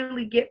could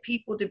really get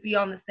people to be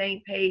on the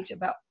same page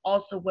about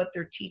also what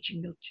they're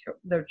teaching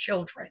their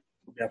children.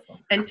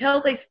 Definitely. Until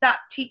they stop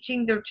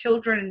teaching their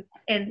children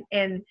and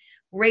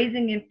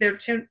raising their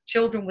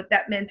children with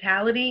that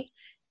mentality,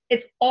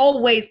 it's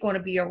always going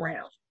to be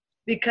around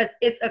because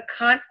it's a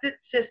constant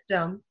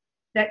system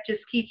that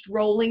just keeps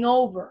rolling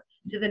over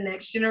to the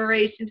next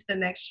generation, to the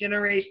next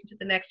generation, to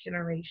the next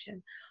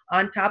generation.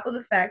 On top of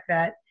the fact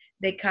that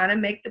they kind of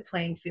make the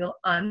playing field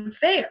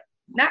unfair.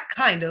 Not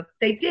kind of,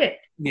 they did.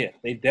 Yeah,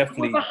 they We're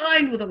definitely.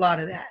 behind with a lot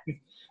of that.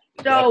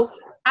 So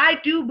I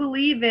do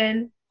believe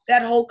in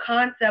that whole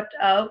concept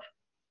of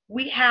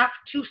we have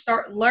to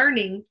start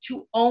learning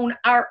to own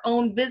our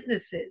own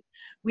businesses.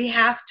 We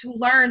have to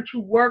learn to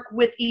work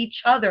with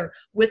each other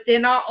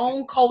within our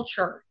own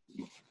culture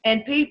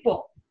and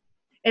people.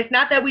 It's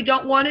not that we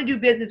don't want to do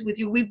business with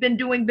you. We've been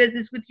doing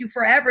business with you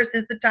forever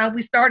since the time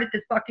we started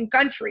this fucking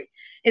country.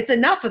 It's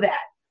enough of that.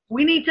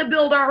 We need to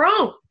build our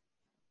own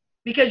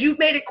because you've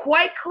made it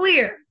quite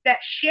clear that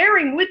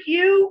sharing with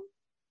you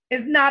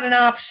is not an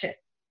option.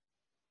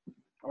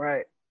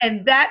 Right.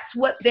 And that's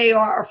what they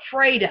are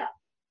afraid of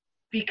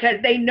because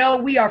they know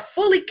we are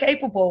fully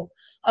capable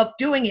of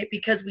doing it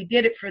because we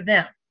did it for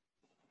them.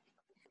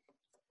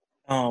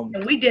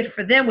 And we did it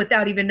for them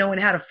without even knowing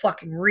how to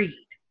fucking read.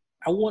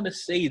 I want to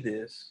say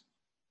this.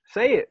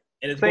 Say it.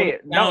 And it's Say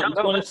it. It's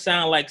going to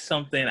sound like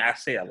something I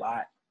say a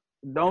lot.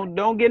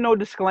 Don't get no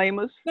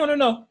disclaimers. No.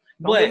 Don't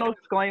get no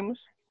disclaimers.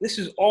 This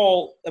is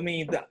all, I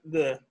mean,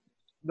 the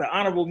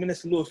Honorable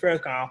Minister Louis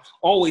Farrakhan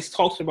always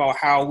talks about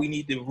how we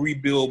need to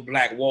rebuild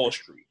Black Wall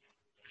Street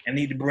and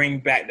need to bring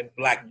back the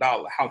black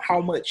dollar.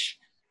 How much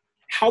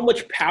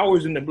power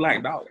is in the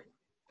black dollar?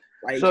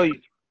 Like, So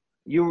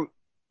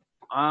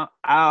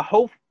I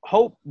hope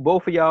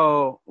both of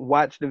y'all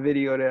watched the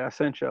video that I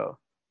sent y'all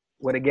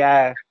where the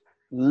guy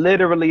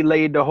literally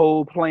laid the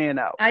whole plan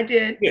out. I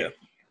did. Yeah.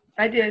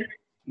 I did.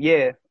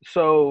 Yeah.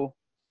 So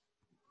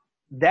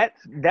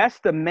that's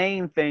the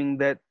main thing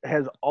that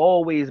has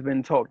always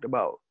been talked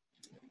about.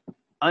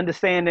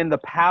 Understanding the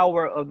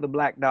power of the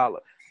black dollar.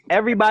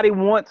 Everybody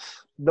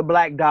wants the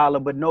black dollar,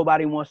 but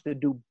nobody wants to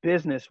do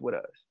business with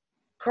us.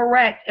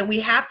 Correct. And we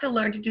have to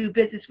learn to do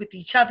business with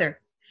each other.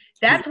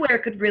 That's where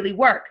it could really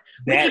work.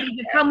 We could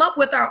even come up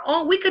with our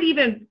own, we could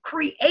even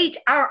create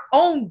our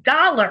own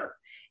dollar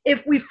if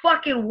we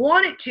fucking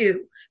wanted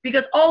to,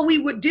 because all we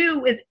would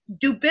do is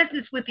do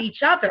business with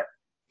each other.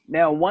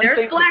 Now,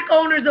 There's black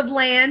owners of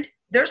land,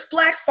 there's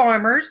black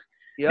farmers,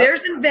 there's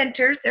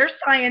inventors, there's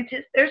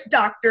scientists, there's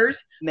doctors.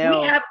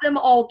 Now, we have them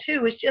all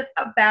too. It's just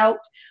about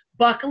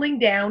buckling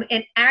down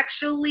and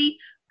actually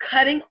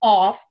cutting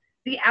off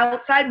the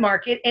outside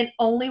market and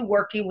only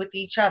working with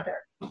each other.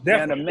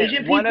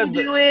 Asian people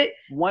do it.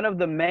 One of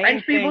the main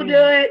French people things do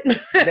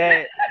it.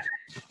 that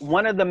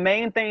one of the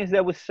main things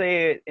that was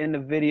said in the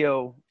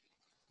video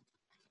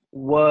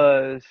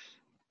was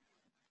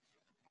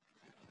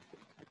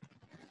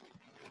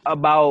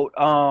about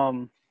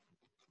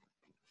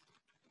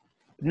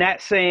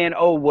not saying,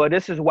 oh, well,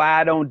 this is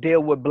why I don't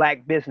deal with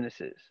black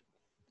businesses,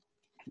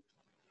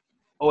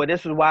 or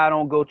this is why I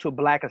don't go to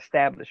black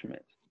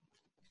establishments.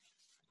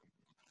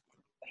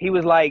 He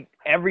was like,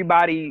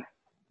 everybody,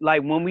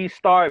 like when we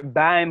start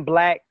buying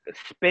black,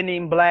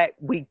 spending black,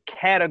 we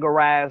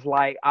categorize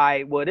like, all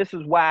right, well, this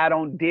is why I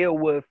don't deal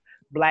with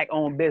black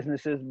owned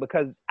businesses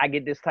because I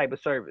get this type of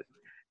service.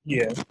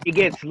 Yeah. It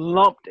gets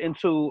lumped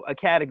into a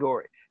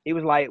category. He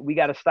was like, we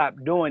got to stop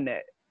doing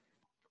that.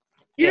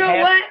 You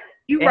know what?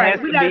 You're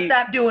right. We got to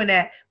stop doing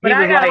that. But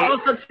I got to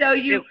also tell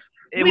you,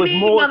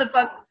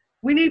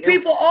 we need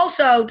people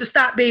also to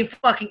stop being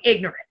fucking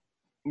ignorant.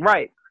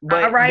 Right.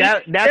 But all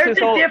right? that's his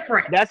whole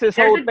difference. That's his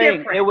whole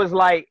thing. It was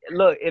like,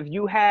 look, if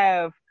you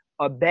have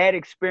a bad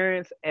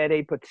experience at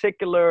a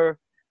particular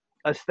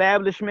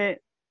establishment,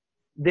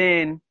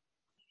 then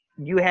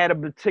that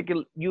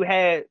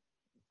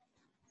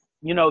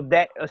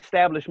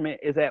establishment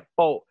is at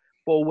fault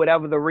for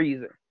whatever the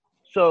reason.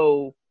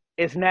 So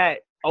it's not,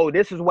 oh,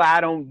 this is why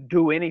I don't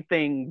do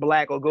anything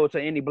black or go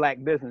to any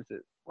black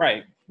businesses.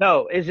 Right.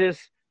 No, it's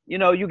just,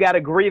 you got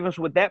a grievance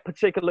with that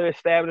particular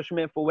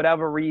establishment for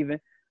whatever reason,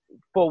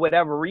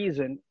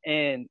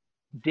 and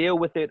deal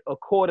with it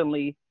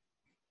accordingly.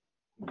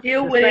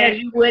 Deal with it as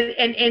you would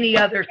in any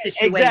other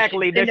situation.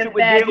 Exactly. That you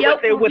would deal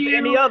with it with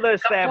any other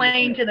establishment.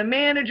 Complain to the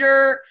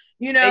manager,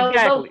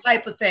 those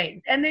type of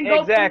things. And then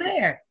go from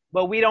there.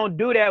 But we don't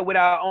do that with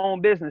our own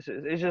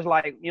businesses. It's just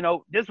like,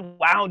 this is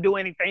why I don't do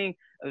anything,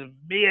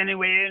 be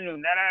anywhere.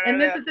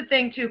 And this is the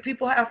thing too.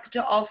 People have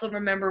to also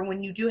remember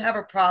when you do have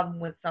a problem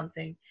with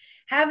something,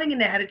 having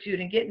an attitude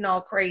and getting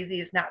all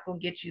crazy is not going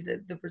to get you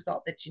the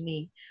result that you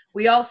need.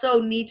 We also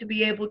need to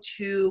be able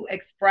to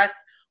express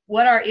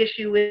what our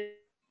issue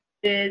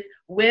is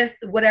with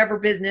whatever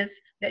business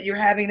that you're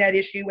having that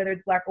issue, whether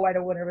it's black or white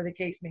or whatever the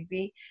case may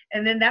be.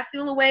 And then that's the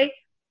only way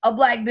a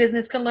black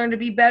business can learn to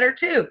be better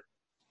too.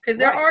 Because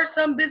there are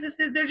some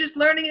businesses, they're just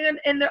learning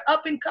and they're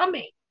up and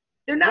coming.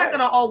 They're not going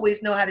to always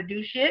know how to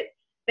do shit.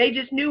 They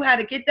just knew how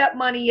to get that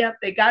money up.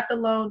 They got the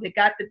loan, they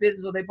got the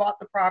business, or they bought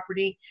the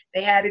property.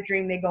 They had a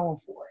dream, they're going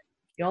for it.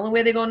 The only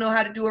way they're going to know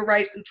how to do it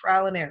right is through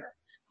trial and error.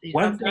 So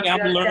one thing I'm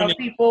learning, tell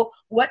people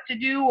what to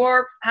do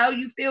or how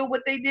you feel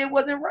what they did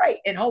wasn't right,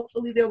 and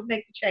hopefully they'll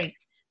make the change.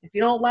 If you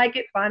don't like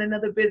it, find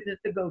another business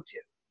to go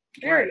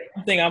to. Period.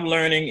 One thing I'm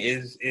learning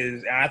is,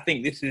 and I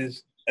think this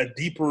is a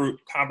deeper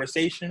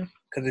conversation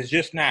because it's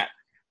just not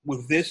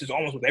with this; it's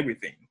almost with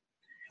everything.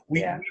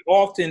 We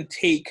often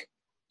take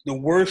the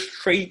worst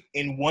trait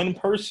in one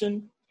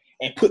person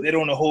and put that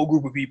on a whole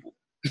group of people.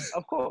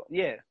 Of course,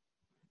 yeah.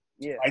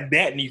 Like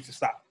that needs to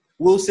stop.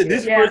 Will said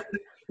this Yeah. person.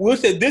 Will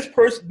said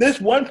this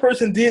one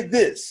person did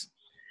this.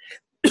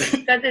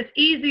 Because it's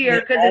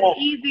easier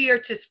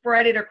to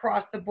spread it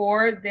across the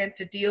board than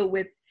to deal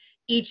with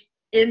each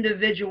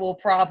individual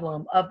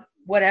problem of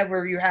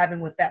whatever you're having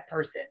with that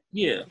person.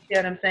 Yeah. You know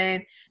what I'm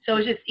saying? So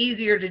it's just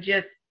easier to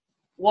just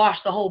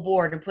wash the whole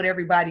board and put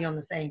everybody on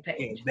the same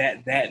page.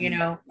 That You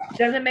know,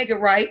 doesn't make it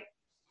right.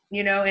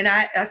 You know, and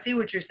I see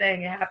what you're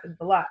saying. It happens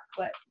a lot,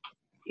 but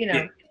you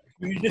know,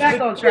 back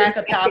on track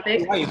of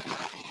topic.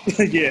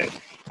 Yeah,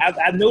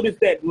 I've noticed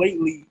that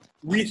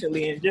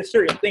recently, and just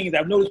certain things.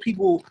 I've noticed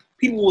people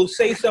will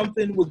say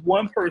something with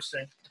one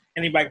person,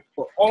 and they're like,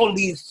 "For all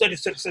these such and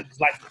such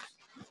like this."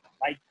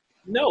 Like,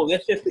 no,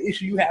 that's just the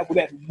issue you have with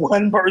that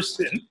one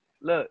person.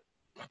 Look,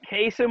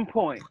 case in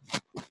point,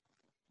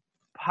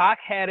 Pac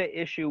had an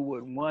issue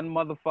with one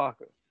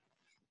motherfucker.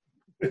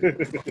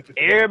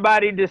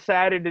 Everybody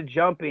decided to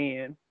jump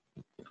in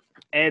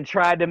and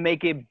tried to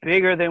make it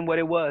bigger than what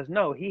it was.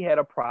 No, he had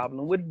a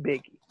problem with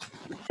Biggie.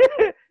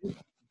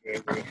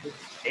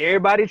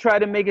 Everybody tried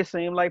to make it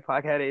seem like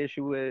Pac had an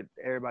issue with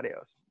everybody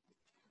else.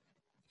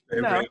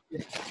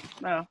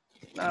 No.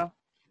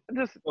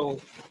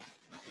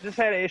 Just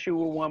had an issue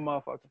with one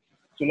motherfucker.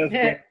 So let's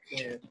go.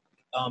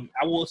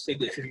 I will say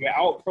this: if you're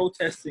out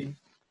protesting,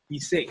 be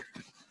safe.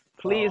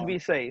 Please be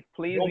safe.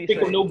 Please don't be pick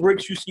safe. up no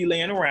bricks you see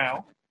laying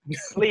around.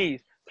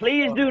 Please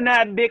do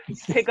not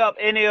pick up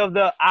any of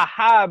the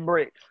aha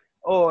bricks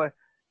or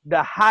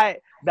the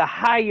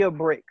higher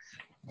bricks.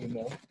 You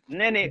know,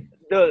 And then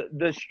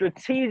the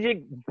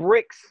strategic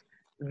bricks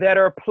that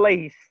are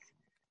placed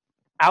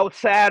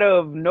outside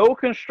of no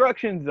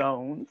construction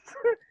zones.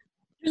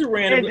 just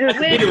random just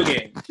video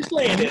game. Just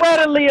laying there.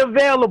 Readily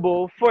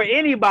available for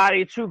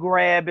anybody to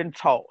grab and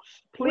toss.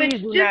 Please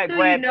Which, do just not so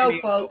grab you know, any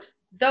of folks,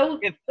 those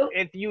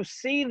if you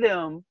see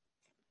them,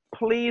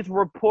 please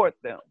report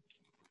them.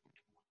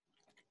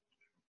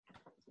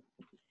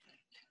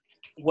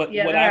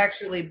 they're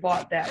actually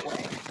bought that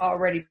way,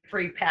 already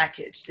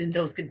pre-packaged in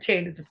those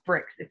containers of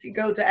bricks. If you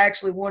go to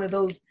actually one of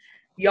those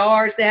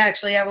yards, they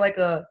actually have like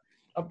a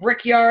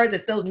brick yard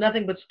that sells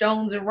nothing but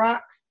stones and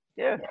rocks.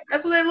 Yeah.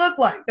 That's what they look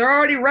like. They're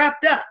already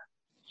wrapped up,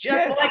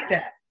 just like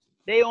that.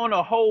 They own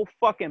a whole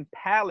fucking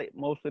pallet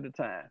most of the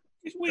time.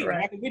 It's weird,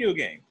 like a video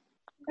game.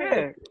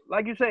 Yeah,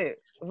 like you said,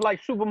 it's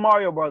like Super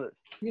Mario Brothers.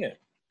 Yeah.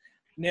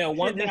 Now,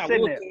 one thing I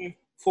will say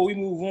before we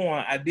move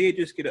on, I did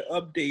just get an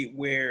update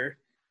where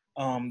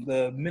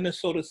the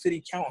Minnesota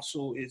City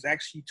Council is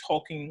actually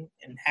talking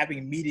and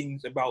having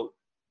meetings about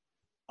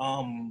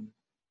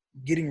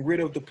getting rid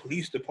of the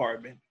police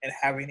department and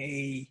having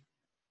a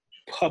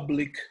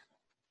public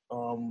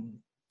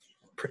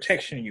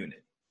protection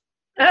unit.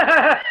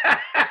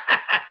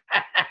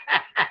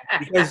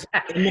 Because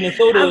in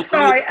Minnesota, I'm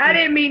sorry, I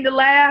didn't mean to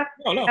laugh.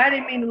 No. I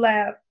didn't mean to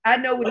laugh. I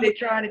know what they're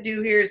trying to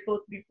do here is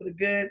supposed to be for the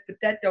good, but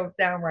that don't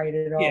sound right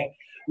at all. Yeah.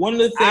 One of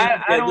the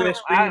things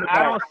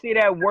I don't see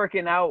that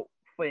working out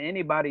for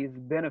anybody's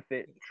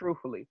benefit,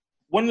 truthfully.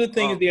 One of the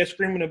things they're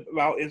screaming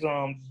about is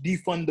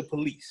defund the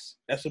police.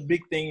 That's a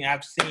big thing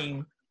I've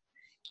seen,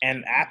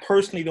 and I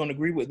personally don't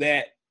agree with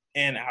that,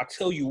 and I'll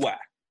tell you why.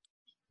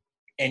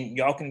 And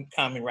y'all can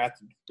comment right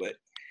through, but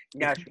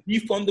if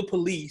you defund the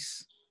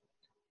police,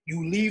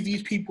 you leave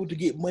these people to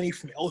get money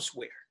from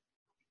elsewhere.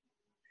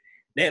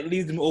 That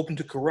leaves them open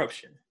to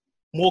corruption.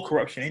 More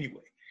corruption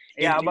anyway.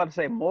 Yeah, I'm about to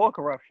say more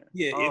corruption.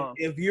 Yeah,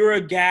 if you're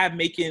a guy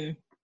making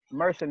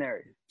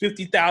mercenaries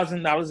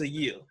 $50,000 a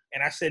year,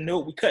 and I said, no,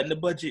 we're cutting the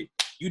budget,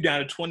 you down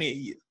to 20 a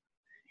year.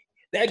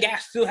 That guy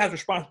still has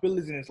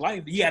responsibilities in his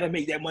life. You got to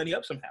make that money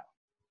up somehow.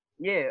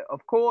 Yeah,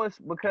 of course,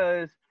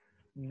 because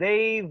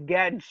they've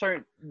gotten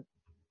certain.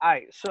 All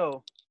right,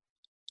 so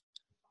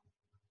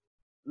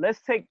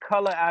let's take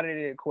color out of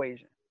the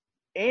equation.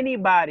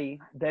 Anybody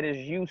that is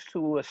used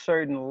to a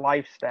certain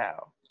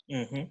lifestyle,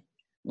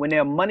 when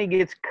their money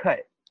gets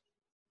cut,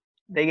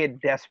 they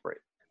get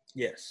desperate.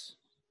 Yes.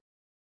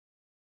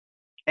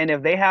 And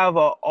if they have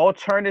an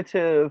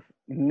alternative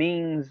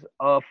means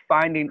of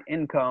finding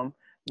income,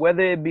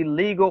 whether it be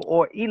legal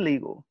or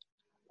illegal,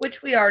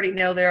 which we already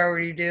know they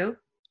already do,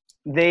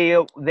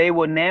 they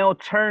will now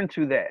turn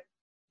to that.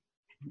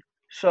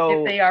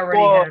 So if they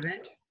already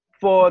haven't,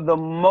 for the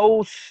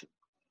most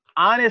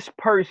honest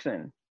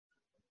person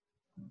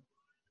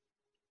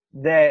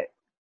that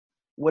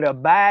would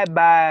abide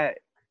by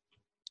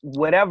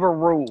whatever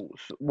rules,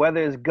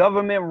 whether it's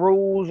government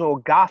rules or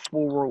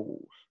gospel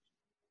rules,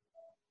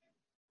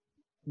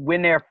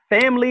 when their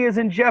family is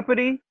in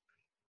jeopardy,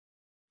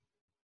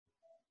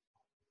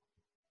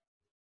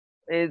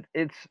 it's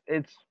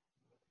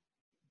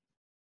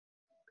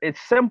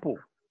simple.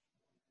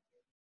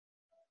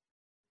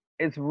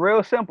 It's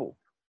real simple.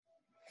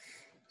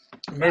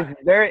 It's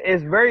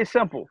very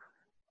simple.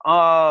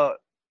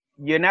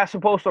 You're not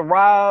supposed to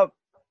rob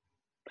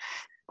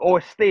or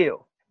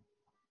steal.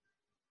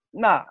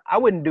 Nah, I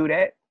wouldn't do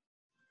that.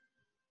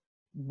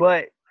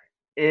 But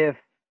if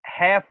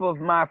half of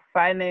my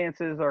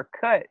finances are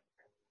cut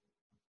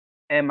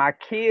and my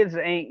kids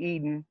ain't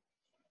eating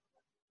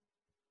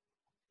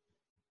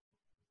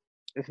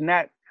It's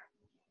not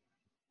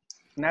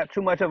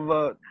too much of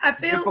a I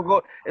feel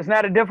difficult. It's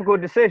not a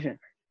difficult decision.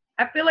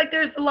 I feel like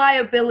there's a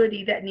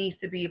liability that needs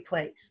to be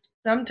placed.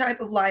 Some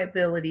type of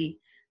liability,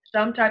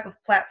 some type of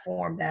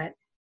platform that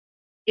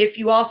if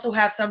you also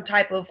have some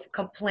type of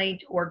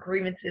complaint or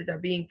grievances are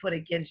being put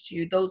against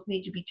you, those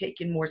need to be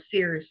taken more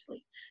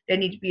seriously. They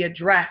need to be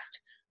addressed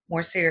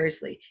more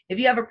seriously. If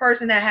you have a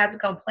person that has a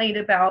complaint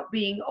about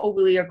being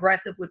overly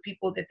aggressive with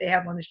people that they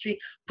have on the street,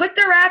 put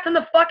their ass on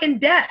the fucking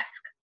desk.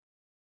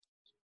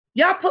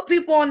 Y'all put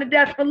people on the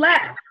desk for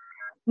less.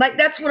 Like,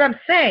 that's what I'm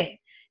saying.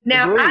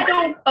 Now, Agreed. I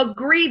don't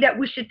agree that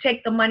we should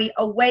take the money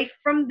away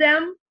from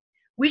them.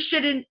 We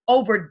shouldn't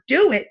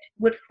overdo it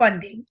with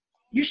funding.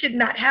 You should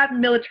not have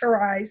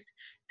militarized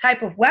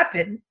type of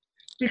weapons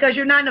because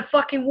you're not in a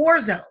fucking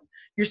war zone.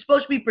 You're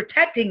supposed to be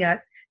protecting us,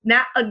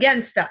 not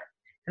against us.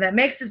 And that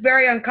makes us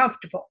very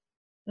uncomfortable.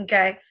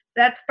 Okay?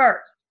 That's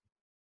first.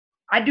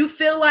 I do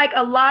feel like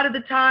a lot of the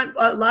time,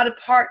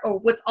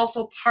 what's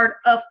also part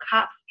of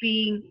cops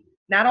being,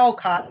 not all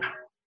cops,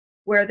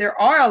 where there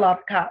are a lot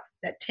of cops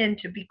that tend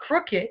to be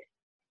crooked,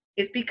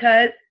 is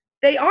because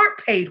they aren't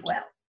paid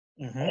well.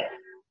 Mm-hmm.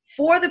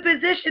 For the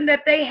position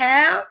that they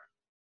have,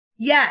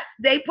 yes,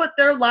 they put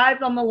their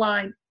lives on the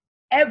line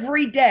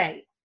every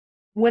day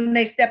when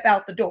they step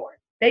out the door.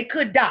 They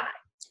could die.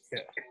 Yeah.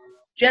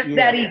 Just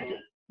that easy,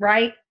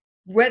 right?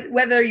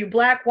 Whether you're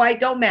black, white,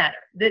 don't matter.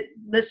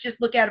 Let's just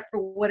look at it for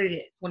what it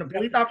is. When a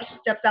police officer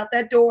steps out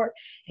that door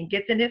and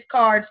gets in his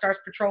car and starts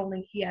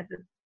patrolling, he has a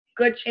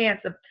good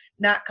chance of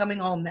not coming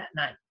home that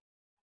night,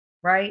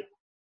 right?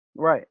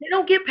 Right. They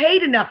don't get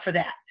paid enough for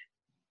that.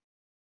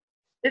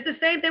 It's the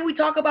same thing we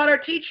talk about our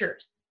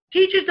teachers.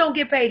 Teachers don't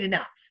get paid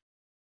enough.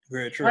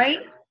 Very true. Right?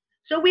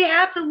 So we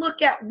have to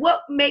look at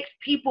what makes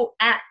people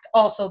act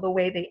also the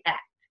way they act.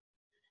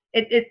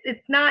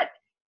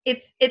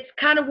 It's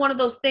kind of one of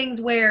those things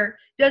where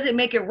doesn't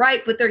make it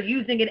right, but they're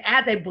using it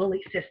as a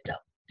bully system.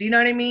 Do you know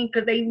what I mean?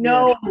 Because they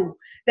know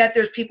that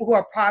there's people who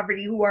are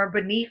poverty, who are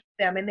beneath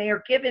them, and they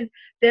are given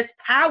this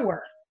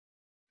power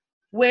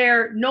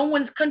where no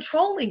one's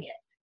controlling it.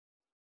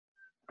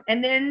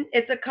 And then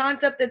it's a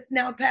concept that's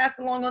now passed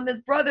along on this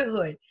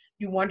brotherhood.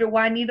 You wonder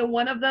why neither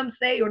one of them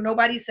say or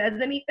nobody says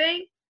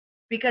anything?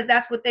 Because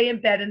that's what they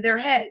embed in their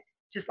head.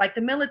 Just like the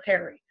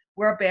military.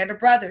 We're a band of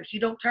brothers. You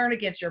don't turn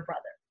against your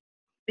brother.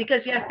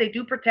 Because yes, they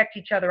do protect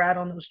each other out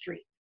on those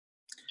streets.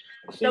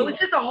 So it's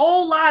just a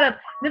whole lot of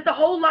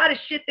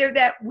shit there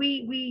that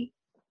we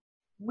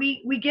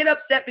get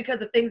upset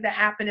because of things that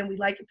happen, and we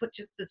like to put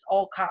just this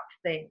all cops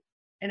thing.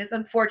 And it's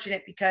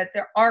unfortunate because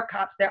there are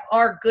cops, there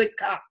are good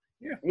cops.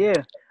 Yeah.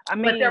 I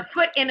mean, but they're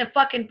put in a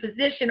fucking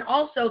position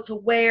also to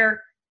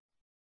where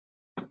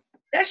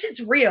that shit's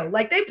real.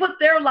 Like, they put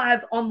their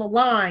lives on the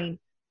line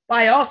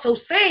by also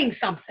saying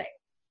something.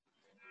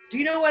 Do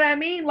you know what I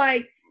mean?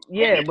 Like,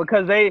 yeah,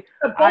 because they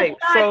the both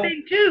side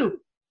thing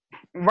too.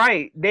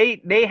 Right.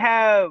 They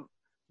have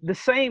the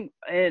same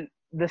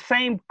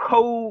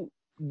code,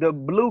 the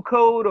blue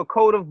code or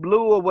code of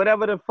blue or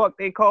whatever the fuck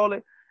they call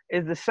it,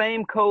 is the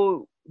same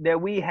code that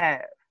we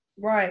have.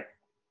 Right.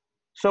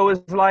 So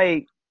it's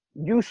like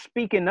you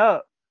speaking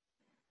up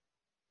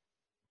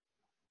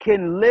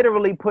can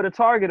literally put a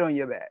target on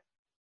your back.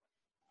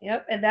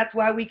 Yep, and that's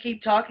why we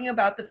keep talking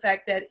about the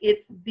fact that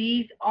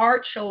these are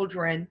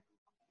children,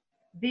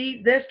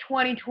 this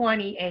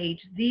 2020 age,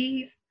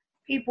 these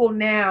people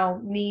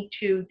now need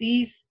to,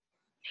 these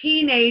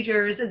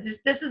teenagers,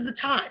 this is the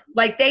time.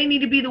 Like, they need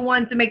to be the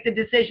ones to make the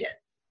decision.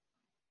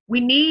 We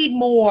need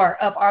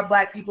more of our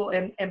black people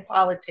in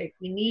politics.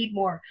 We need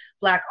more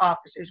black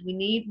officers. We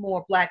need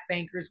more black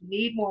bankers. We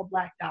need more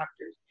black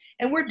doctors.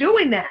 And we're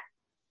doing that.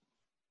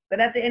 But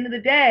at the end of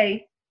the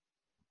day,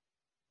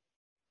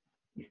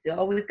 you still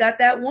always got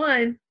that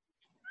one.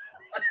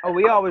 Oh,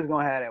 we always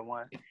gonna have that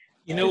one.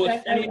 You know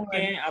what's funny,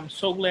 man? I'm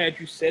so glad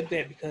you said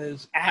that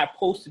because I have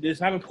posted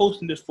this. I've been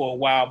posting this for a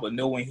while, but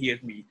no one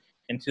hears me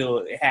until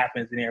it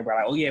happens, and everybody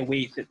like, "Oh yeah,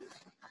 Wade said this."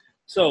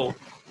 So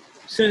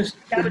since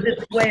that was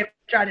just a way of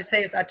trying to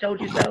say, "If I told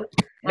you so."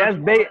 That's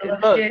big.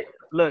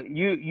 Look,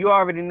 you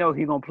already know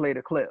he gonna play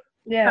the clip.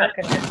 Yeah,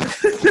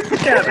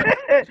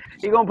 okay.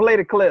 He gonna play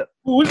the clip.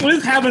 When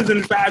this happens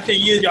in 5-10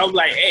 years, y'all be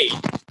like, "Hey,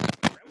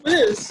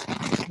 remember this?"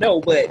 No,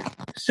 but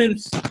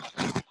since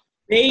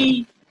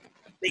they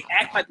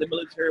act like the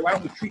military, why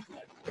don't we treat them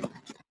like the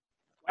military?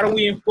 Why don't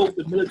we invoke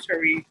the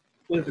military,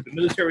 the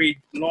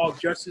military law of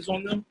justice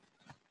on them?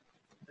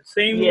 The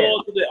same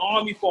law that the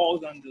army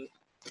falls under.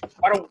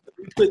 Why don't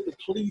we put the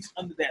police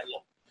under that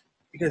law?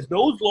 Because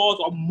those laws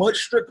are much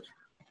stricter.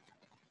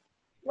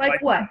 Like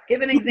what?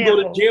 Give an example. You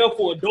can go to jail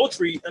for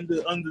adultery under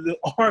the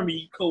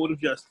Army Code of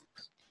Justice.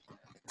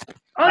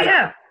 Oh,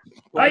 yeah.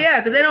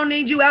 Because they don't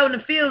need you out in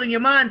the field and your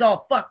mind's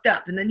all fucked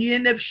up. And then you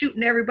end up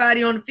shooting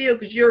everybody on the field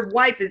because your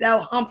wife is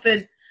out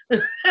humping.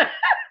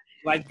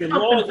 Like, the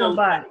laws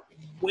are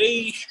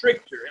way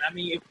stricter. And I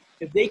mean,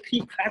 if they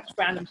keep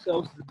classifying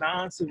themselves as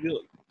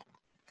non-civilian,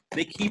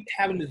 they keep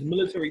having this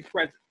military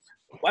presence,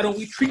 why don't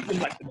we treat them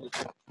like the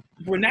military?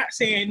 We're not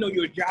saying, no,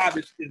 your job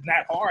is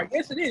not hard.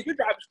 Yes, it is. Your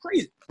job is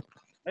crazy.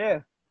 Yeah.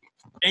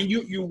 and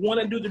you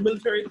want to do the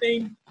military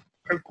thing,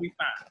 perfectly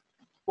fine.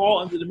 Fall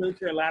under the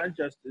military line of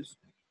justice,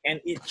 and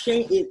it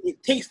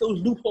takes those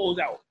loopholes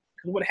out.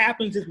 Because what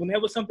happens is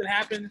whenever something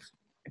happens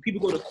and people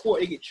go to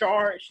court, they get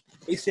charged.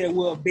 They say,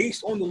 well,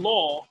 based on the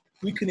law,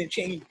 we couldn't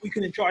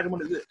charge them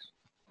under this.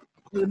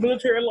 The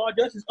military law of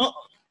justice,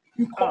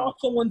 you cause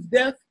someone's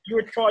death,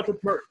 you're charged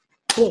with murder.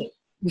 Boom.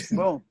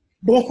 Boom.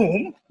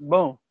 Boom.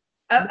 Boom.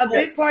 A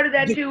big part of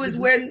that too is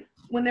when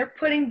they're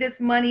putting this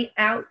money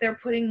out, they're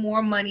putting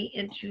more money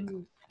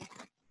into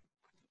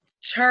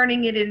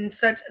turning it in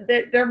such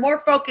they're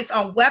more focused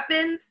on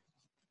weapons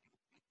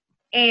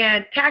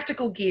and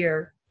tactical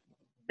gear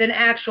than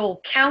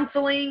actual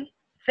counseling,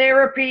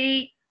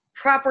 therapy,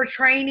 proper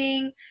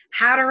training,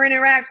 how to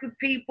interact with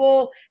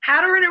people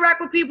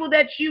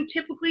that you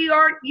typically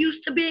aren't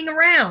used to being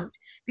around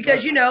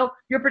because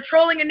you're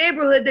patrolling a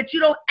neighborhood that you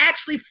don't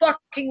actually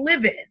fucking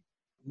live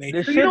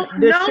in. So you don't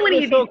know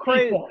any of these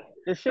people.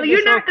 So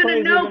you're not going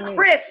to know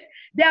Chris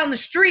down the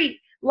street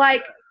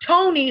like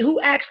Tony, who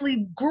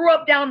actually grew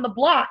up down the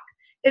block,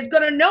 is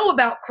going to know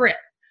about Chris.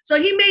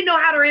 So he may know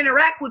how to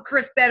interact with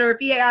Chris better if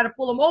he had to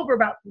pull him over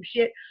about some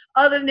shit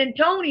other than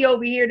Tony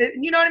over here.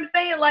 You know what I'm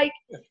saying? Like,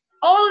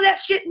 all of that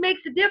shit makes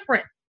a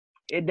difference.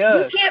 It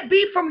does. You can't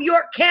be from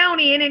York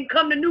County and then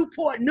come to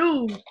Newport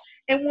News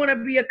and want to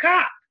be a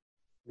cop.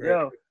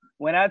 Yo,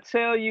 when I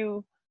tell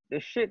you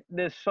the shit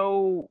that's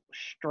so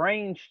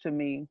strange to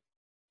me,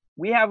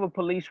 we have a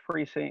police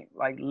precinct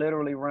like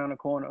literally around the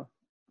corner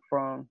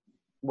from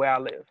where I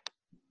live.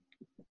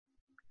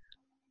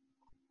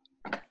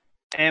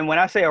 And when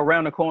I say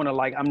around the corner,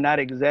 like I'm not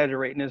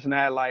exaggerating. It's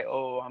not like,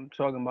 oh, I'm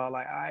talking about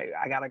like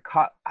I gotta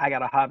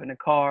hop in the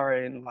car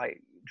and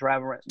like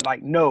drive around.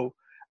 Like, no,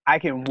 I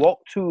can walk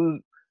to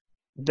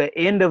the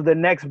end of the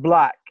next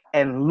block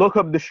and look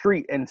up the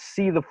street and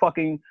see the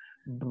fucking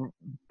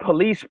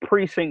police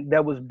precinct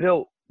that was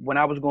built when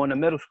I was going to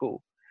middle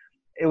school.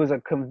 It was a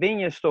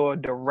convenience store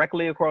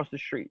directly across the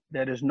street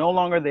that is no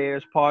longer there.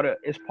 It's part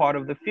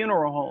of the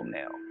funeral home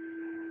now.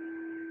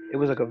 It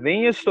was a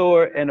convenience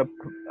store and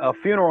a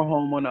funeral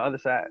home on the other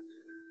side.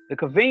 The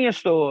convenience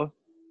store,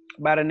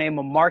 by the name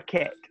of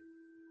Marquette,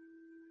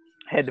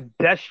 had the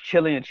best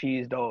chili and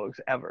cheese dogs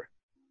ever.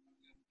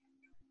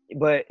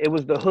 But it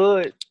was the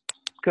hood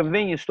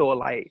convenience store.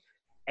 Like,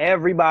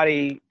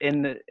 everybody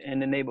in the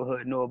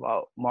neighborhood knew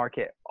about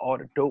Marquette. All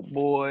the dope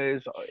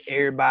boys,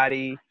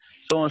 everybody,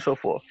 so on and so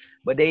forth.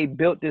 But they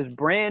built this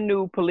brand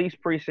new police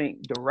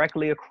precinct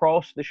directly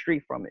across the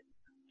street from it.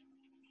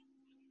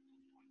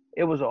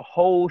 It was a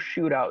whole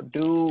shootout.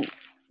 Dude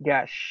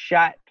got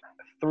shot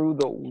through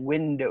the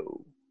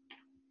window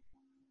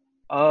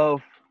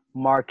of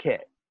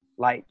Marquette.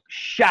 Like,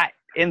 shot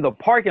in the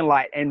parking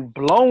lot and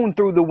blown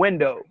through the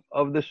window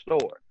of the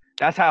store.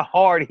 That's how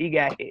hard he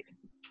got hit.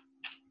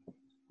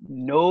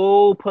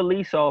 No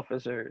police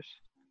officers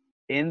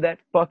in that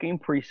fucking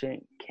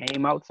precinct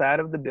came outside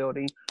of the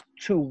building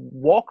to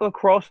walk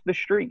across the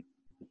street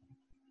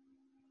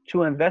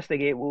to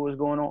investigate what was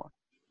going on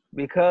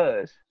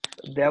because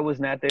that was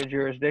not their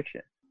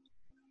jurisdiction.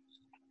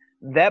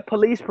 That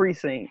police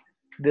precinct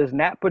does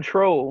not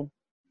patrol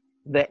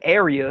the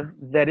area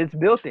that it's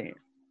built in.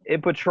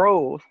 It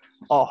patrols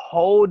a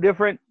whole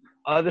different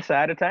other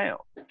side of town.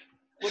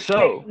 Which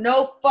So makes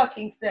no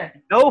fucking sense.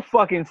 no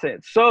fucking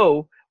sense.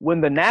 So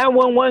when the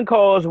 911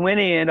 calls went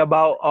in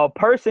about a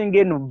person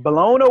getting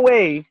blown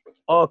away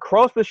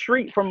across the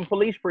street from a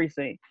police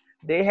precinct,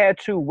 they had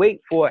to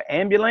wait for an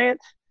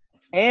ambulance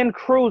and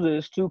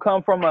cruisers to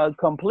come from a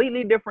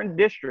completely different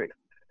district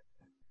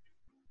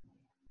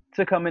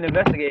to come and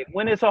investigate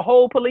when it's a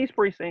whole police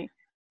precinct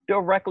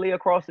directly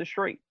across the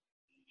street.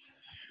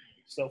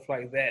 Stuff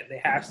like that. There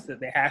has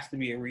to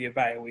be a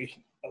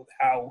reevaluation of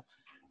how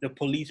the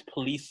police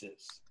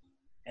polices,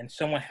 and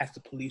someone has to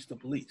police the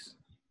police.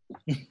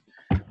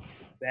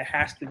 That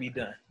has to be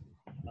done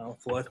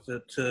for us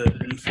to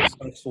be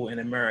successful in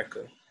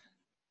America.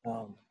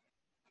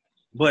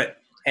 But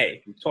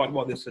hey, we talked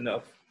about this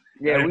enough.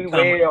 Yeah, we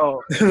way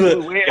off.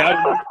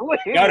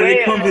 Y'all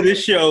didn't come to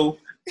this show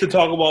to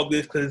talk about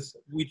this because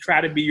we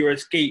try to be your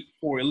escape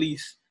for at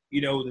least,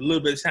 the little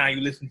bit of time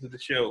you listen to the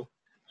show.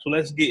 So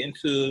let's get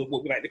into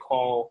what we like to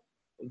call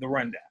the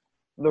rundown.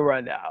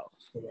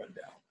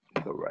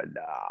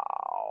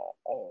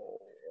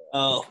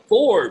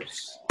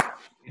 Forbes,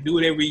 they do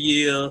it every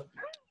year.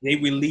 They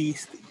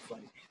release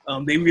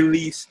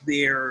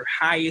their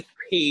highest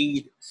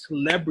paid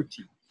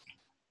celebrity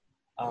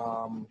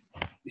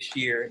this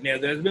year. Now,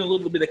 there's been a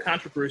little bit of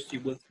controversy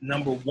with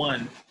number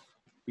one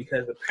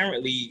because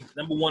apparently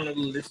number one on the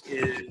list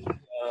is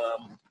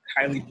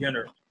Kylie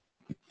Jenner.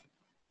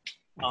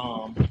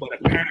 But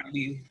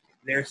apparently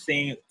they're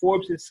saying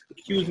Forbes is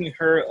accusing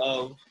her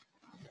of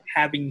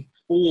having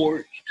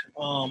forged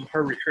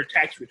her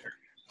tax return.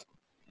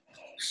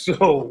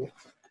 So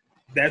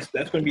that's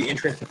going to be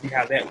interesting to see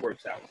how that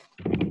works out.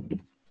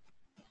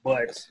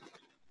 But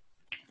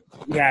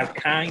we have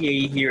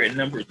Kanye here at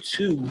number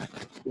 2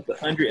 with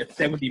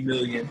 170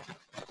 million.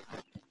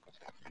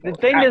 The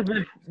thing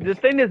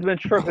that's been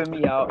tripping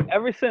me out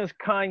ever since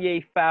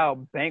Kanye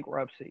filed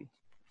bankruptcy.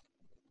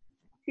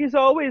 He's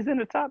always in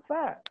the top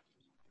 5.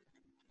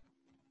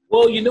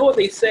 Well, you know what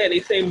they said? They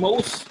say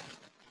most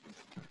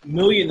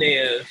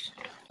millionaires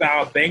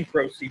file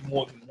bankruptcy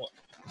more than once.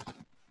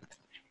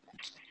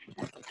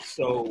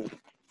 So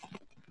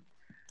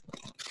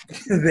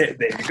there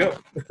you go.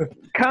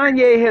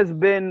 Kanye has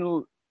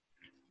been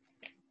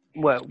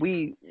what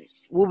we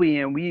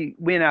in? We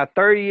in our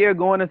 3rd year,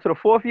 going into the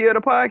 4th year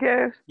of the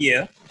podcast.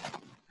 Yeah.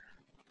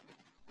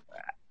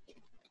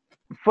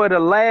 For the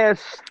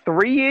last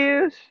 3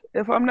 years,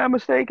 if I'm not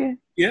mistaken.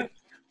 Yeah.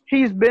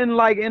 He's been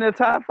like in the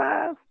top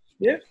 5.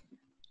 Yeah.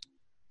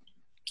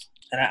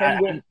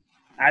 And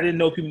I didn't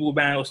know people were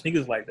buying those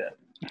sneakers like that.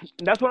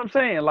 That's what I'm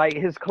saying. Like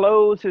his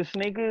clothes, his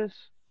sneakers,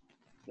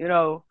 you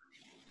know,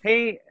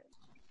 I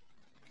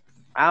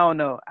don't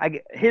know.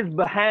 His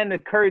behind the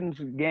curtains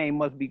game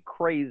must be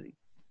crazy,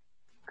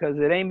 because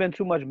it ain't been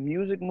too much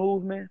music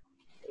movement,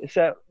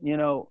 except, you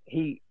know,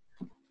 he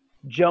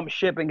jumped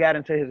ship and got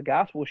into his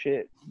gospel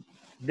shit.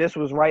 This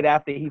was right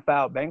after he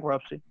filed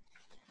bankruptcy.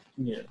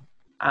 Yeah.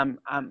 I'm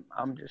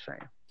just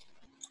saying.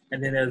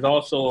 And then there's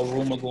also a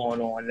rumor going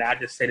on, and I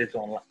just said it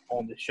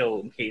on the show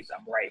in case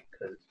I'm right,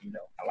 because, you know,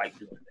 I like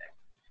doing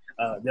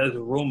that. There's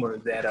a rumor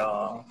that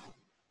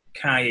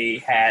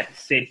Kanye had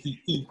said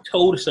he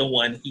told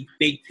someone he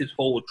faked his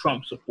whole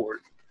Trump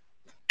support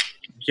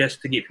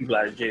just to get people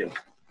out of jail.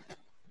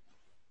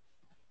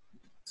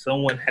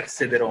 Someone had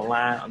said that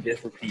online. I'm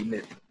just repeating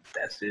it.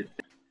 That's it.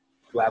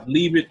 Do I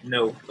believe it?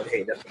 No, but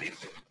hey, that's what they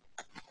said.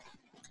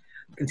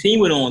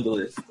 Continuing on the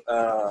list,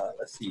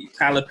 let's see.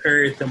 Tyler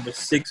Perry is number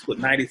 6 with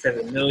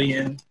 97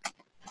 million.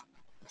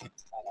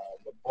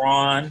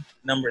 LeBron,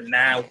 number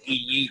 9 with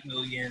 88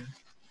 million.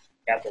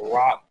 Got The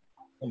Rock,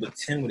 number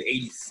 10 with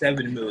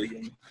 87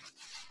 million.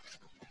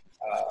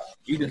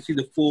 You can see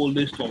the full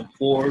list on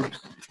Forbes.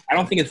 I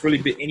don't think it's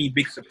really been any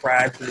big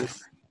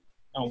surprises.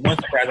 One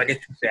surprise, I guess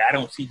you could say, I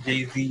don't see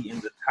Jay-Z in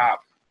the top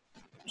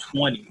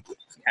 20, which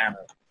is kind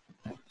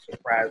of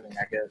surprising,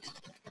 I guess.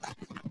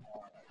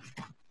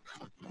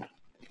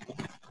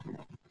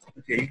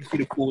 Yeah, you can see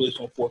the full list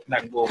on Forbes. I'm not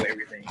going to go over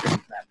everything. It's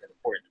not that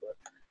important to us.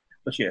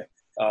 But yeah,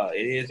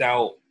 it is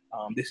out.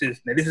 This is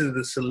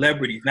the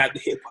celebrities, not the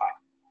hip-hop.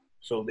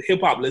 So the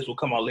hip-hop list will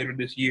come out later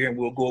this year, and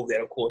we'll go over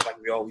that, of course,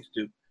 like we always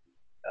do.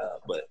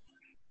 But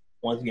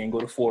once again, go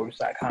to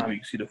Forbes.com. You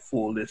can see the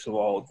full list of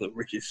all the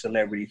richest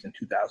celebrities in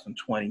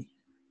 2020.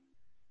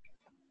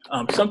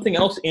 Something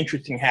else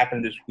interesting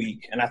happened this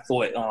week, and I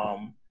thought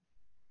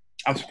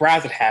I'm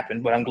surprised it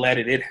happened, but I'm glad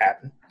it did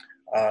happen.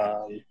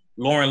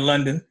 Lauren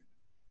London,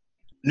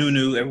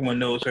 Nunu, everyone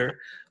knows her.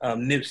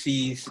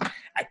 Nipsey's,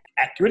 I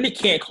really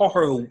can't call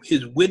her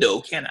his widow,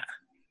 can I?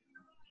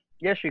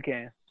 Yes, you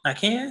can. I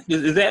can?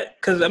 Is that,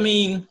 because, I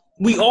mean,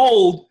 we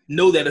all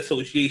know that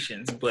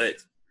association, but.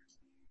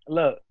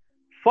 Look,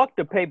 fuck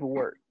the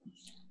paperwork.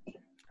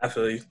 I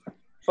feel you.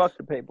 Fuck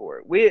the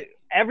paperwork.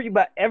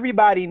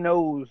 Everybody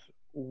knows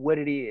what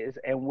it is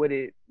and what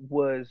it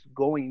was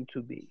going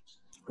to be.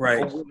 Right.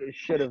 Or what it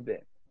should have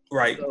been.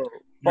 Right. So,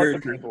 Very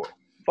fuck the true. paperwork.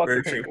 Fuck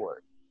Very the true.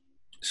 paperwork.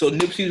 So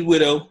Nipsey's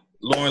widow,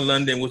 Lauren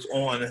London, was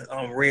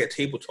on Red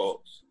Table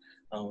Talks.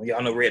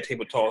 Y'all know Red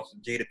Table Talks,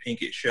 Jada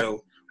Pinkett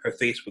show, her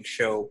Facebook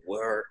show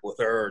with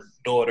her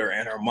daughter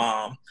and her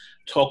mom,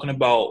 talking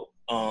about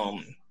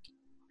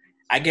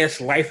I guess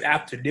life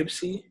after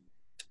Nipsey,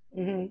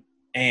 Mm-hmm.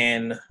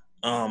 and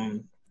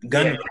gun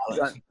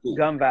violence.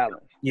 Gun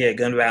violence. Yeah,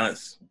 gun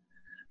violence.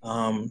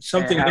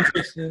 Something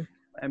interesting.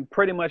 And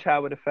pretty much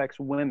how it affects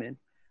women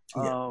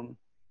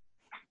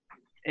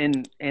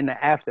in the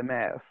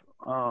aftermath.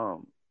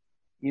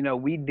 You know,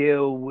 we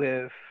deal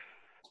with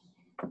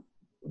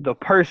the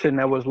person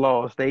that was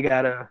lost. They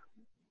gotta,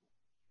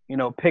 you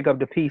know, pick up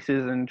the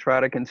pieces and try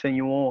to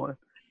continue on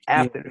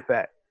after the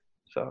fact.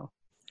 So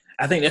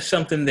I think that's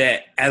something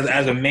that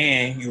as a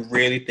man you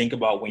rarely think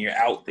about when you're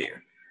out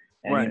there.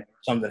 And right.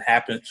 Something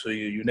happens to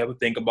you. You never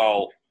think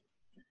about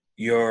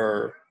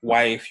your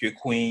wife, your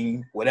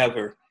queen,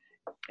 whatever.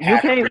 You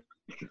can't.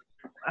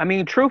 I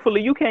mean,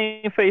 truthfully, you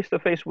came face to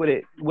face with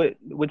it,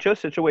 with your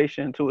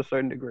situation to a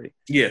certain degree.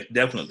 Yeah,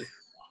 definitely.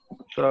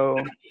 So,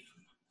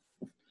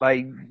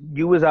 like,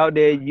 you was out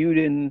there, you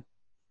didn't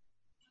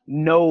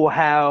know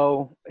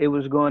how it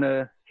was going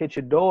to hit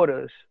your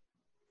daughters,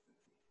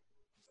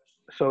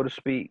 so to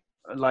speak.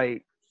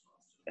 Like,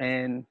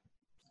 and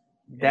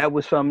that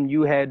was something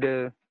you had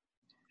to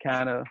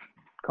kind of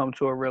come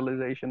to a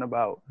realization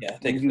about. Yeah,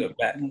 take a step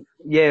back.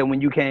 Yeah, when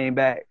you came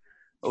back,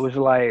 it was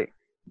like,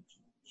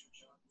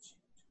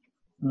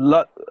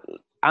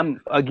 I'm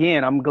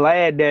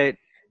glad that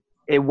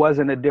it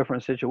wasn't a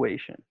different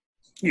situation.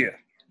 Yeah,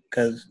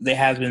 because there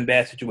has been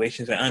bad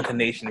situations at Uncut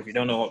Nation. If you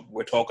don't know what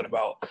we're talking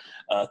about,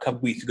 a couple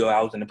weeks ago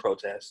I was in a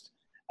protest,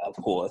 of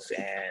course,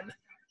 and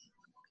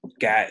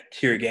got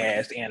tear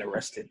gassed and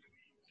arrested.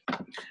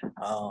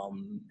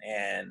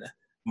 And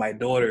my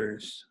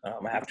daughters, I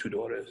have 2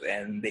 daughters,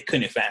 and they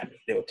couldn't find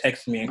me. They were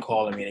texting me and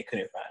calling me, and they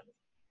couldn't find me.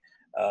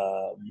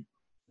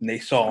 And they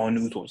saw on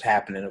news what was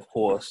happening, of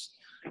course.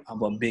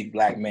 I'm a big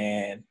black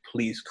man,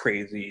 police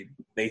crazy.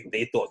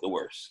 They thought the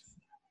worst.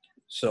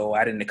 So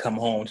I didn't come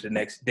home to the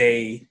next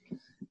day,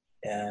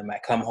 and I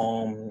come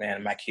home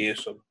and my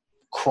kids are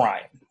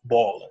crying,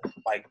 bawling,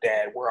 like,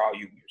 Dad, where are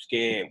you? You're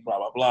scared, blah,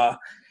 blah, blah.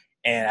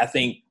 And I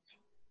think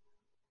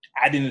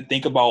I didn't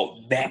think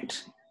about that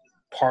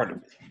part of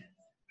it.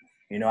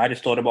 You know, I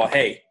just thought about,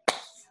 hey,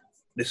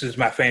 this is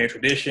my family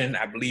tradition.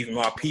 I believe in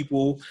our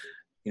people.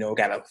 You know,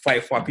 got to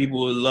fight for our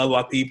people, love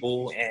our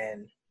people,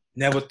 and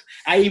never.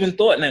 I even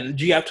thought, and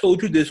G, I've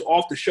told you this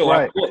off the show.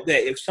 Right. I thought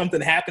that if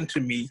something happened to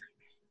me,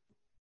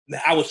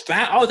 I was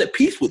fine. I was at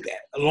peace with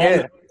that, as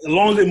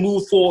long as it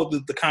moved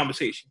forward the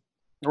conversation.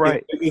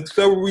 Right. If for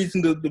some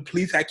reason the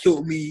police had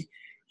killed me,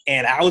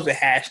 and I was a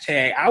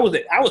hashtag, I was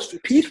at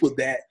peace with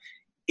that.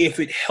 If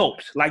it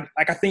helped, like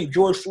I think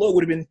George Floyd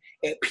would have been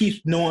at peace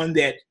knowing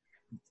that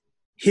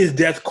his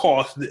death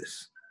caused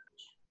this.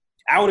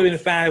 I would have been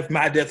fine if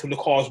my death would have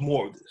caused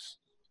more of this,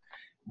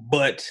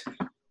 but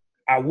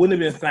I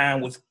wouldn't have been fine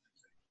with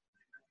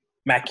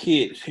my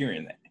kids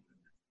hearing that.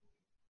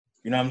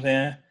 You know what I'm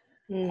saying?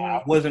 Mm.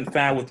 I wasn't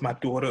fine with my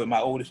daughter,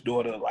 my oldest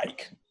daughter,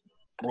 like,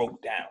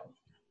 broke down.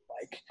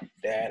 Like,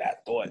 Dad, I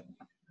thought,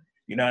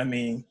 you know what I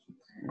mean?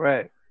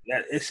 Right.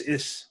 That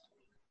it's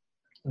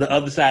the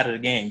other side of the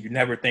game. You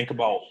never think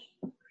about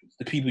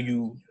the people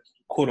you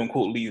quote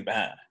unquote leave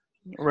behind.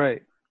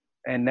 Right.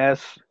 And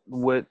that's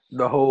what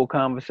the whole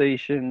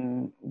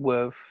conversation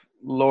with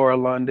Laura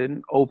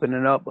London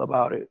opening up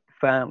about it,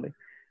 family,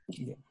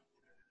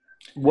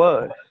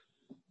 was.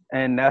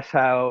 And that's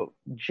how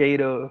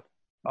Jada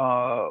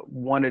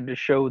wanted the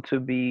show to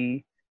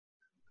be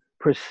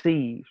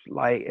perceived,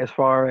 like, as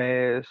far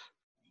as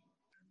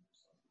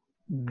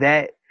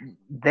that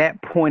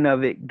point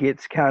of it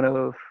gets kind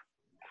of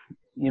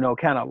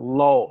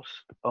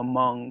lost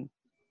among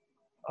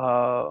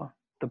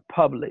the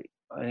public,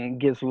 and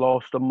gets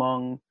lost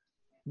among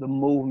the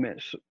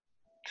movements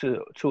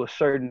to a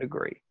certain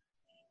degree.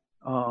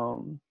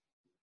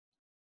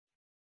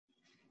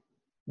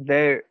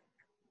 There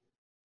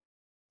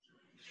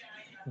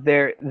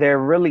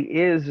really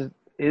is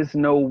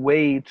no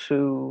way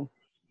to,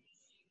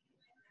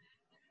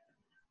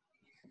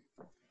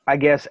 I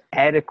guess,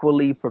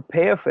 adequately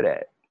prepare for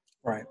that.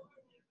 Right.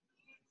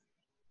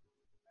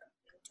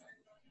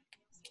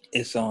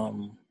 It's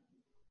something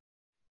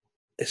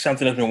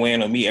that's been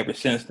weighing on me ever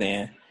since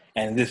then.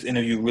 And this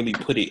interview really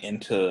put it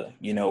into,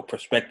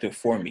 perspective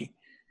for me,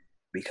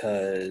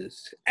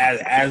 because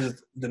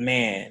as the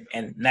man,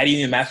 and not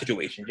even in my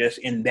situation, just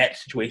in that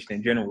situation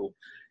in general,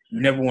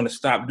 you never want to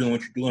stop doing what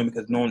you're doing,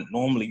 because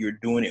normally you're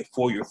doing it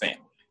for your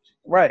family.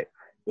 Right.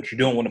 But you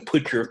don't want to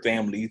put your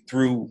family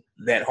through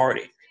that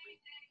heartache.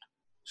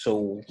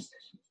 So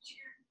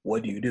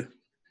what do?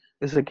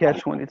 It's a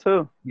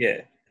catch-22.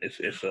 Yeah, it's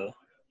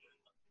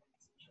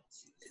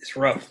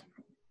rough.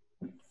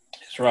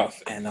 It's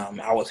rough, and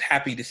I was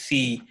happy to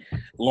see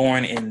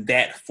Lauren in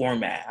that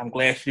format. I'm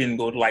glad she didn't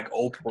go to like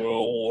Oprah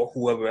or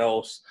whoever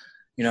else.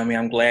 You know what I mean?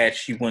 I'm glad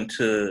she went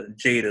to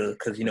Jada,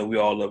 because we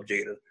all love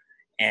Jada,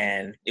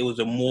 and it was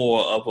a more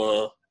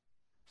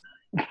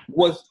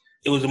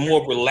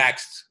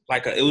relaxed,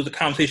 it was a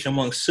conversation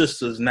among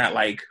sisters, not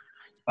like.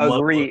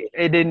 Agreed.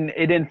 It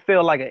didn't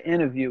feel like an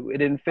interview. It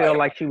didn't feel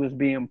like she was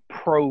being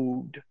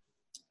probed.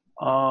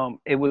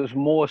 It was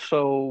more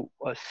so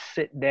a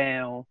sit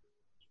down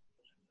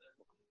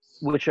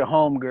with your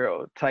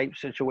homegirl type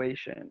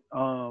situation.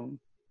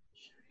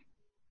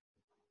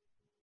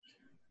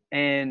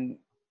 And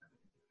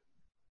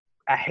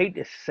I hate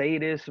to say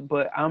this,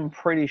 but I'm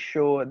pretty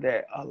sure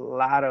that a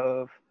lot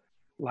of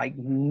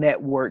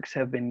networks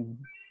have been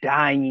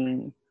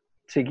dying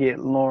to get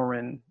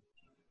Lauren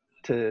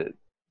to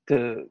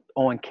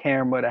on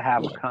camera to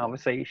have a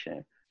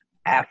conversation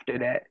after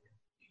that.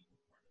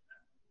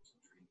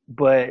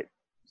 But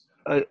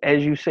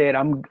as you said,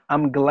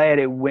 I'm glad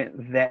it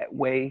went that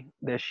way,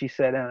 that she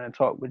sat down and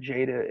talked with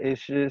Jada.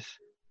 It's just,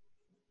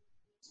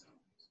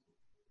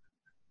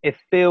 it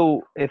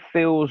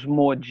feels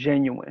more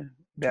genuine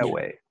that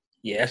way.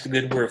 Yeah, that's a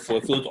good word for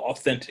it. It feels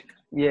authentic.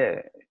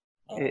 Yeah,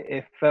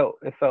 it felt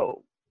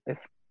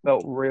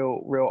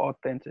real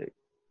authentic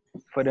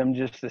for them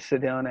just to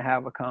sit down and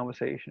have a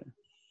conversation,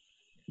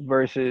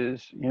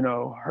 versus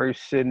her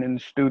sitting in the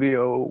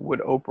studio with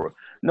Oprah.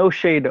 No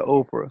shade to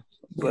Oprah,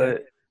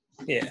 but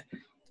yeah.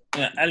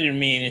 I didn't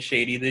mean it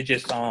shade either.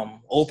 Just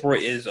Oprah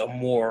is a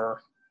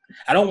more,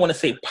 I don't want to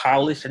say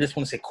polished, I just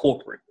want to say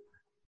corporate.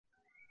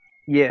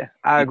 Yeah,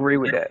 I agree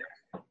with that.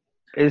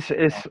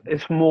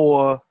 It's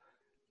more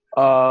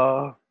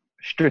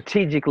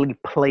strategically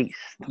placed.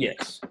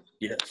 Yes.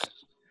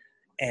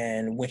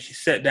 And when she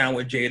sat down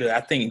with Jada, I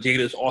think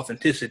Jada's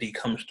authenticity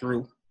comes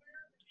through.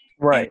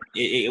 Right.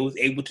 It was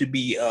able to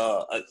be,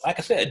 like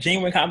I said, a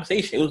genuine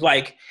conversation. It was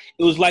like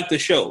the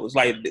show. It was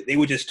like they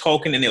were just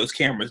talking and there was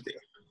cameras there.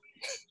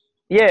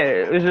 Yeah,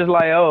 it was just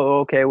like, oh,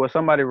 okay, well,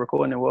 somebody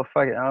recording it. Well,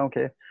 fuck it, I don't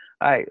care.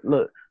 All right,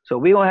 look, so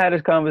we gonna have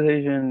this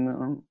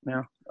conversation.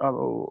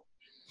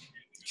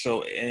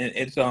 So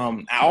it's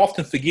I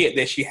often forget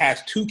that she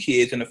has 2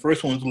 kids, and the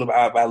first one's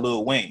by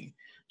Lil Wayne.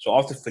 So I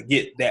often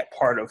forget that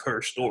part of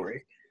her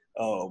story.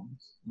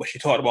 But she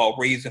talked about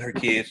raising her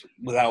kids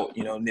without,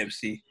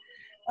 Nipsey.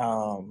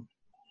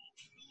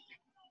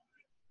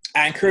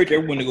 I encourage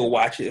everyone to go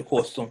watch it. Of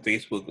course, it's on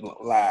Facebook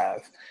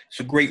Live. It's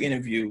a great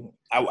interview.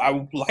 I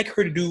would like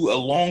her to do a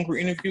longer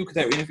interview because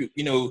that interview,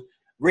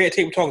 Red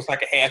Table Talk is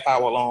like a half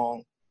hour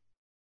long.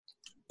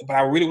 But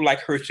I really would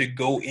like her to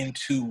go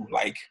into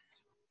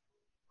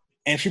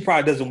and she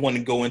probably doesn't want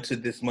to go into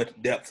this much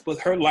depth, but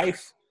her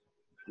life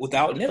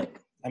without Nip.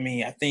 I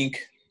mean, I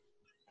think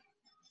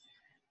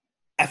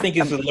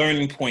it's a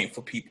learning point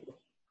for people.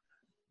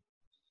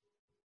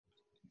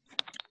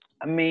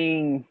 I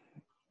mean,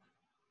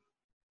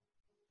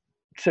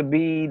 to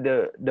be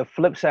the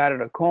flip side of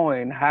the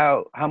coin,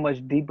 how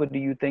much deeper do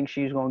you think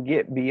she's gonna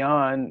get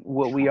beyond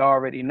what we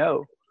already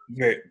know?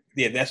 Yeah,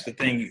 that's the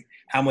thing.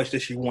 How much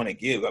does she want to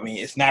give? I mean,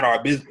 it's not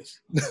our business.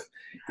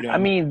 I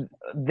mean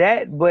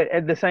that, but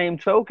at the same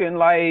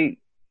token,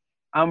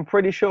 I'm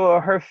pretty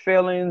sure her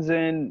feelings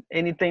and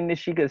anything that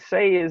she could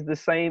say is the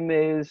same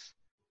as,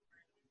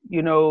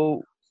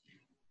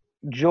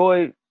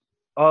 George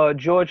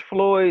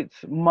Floyd's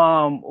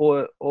mom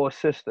or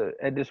sister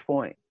at this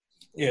point.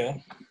 Yeah.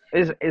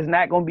 It's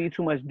not going to be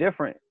too much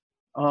different,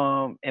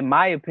 in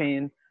my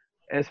opinion,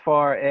 as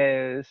far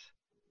as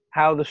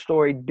how the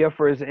story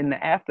differs in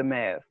the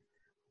aftermath.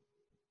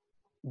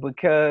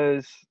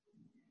 Because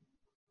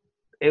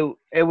it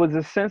was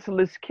a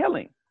senseless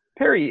killing,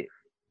 period.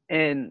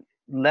 And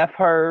left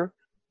her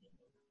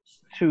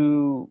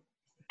to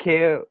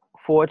care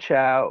for a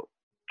child,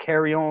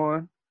 carry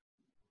on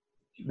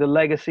the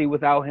legacy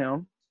without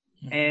him.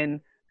 Mm-hmm.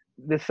 And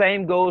the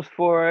same goes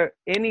for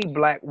any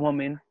Black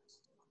woman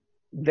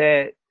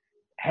that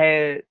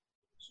had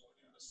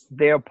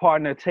their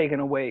partner taken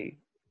away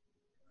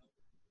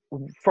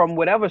from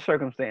whatever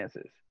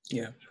circumstances.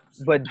 Yeah.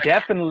 But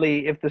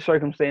definitely if the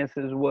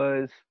circumstances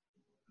was,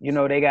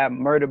 they got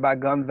murdered by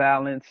gun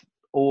violence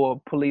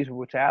or police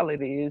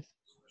brutality, is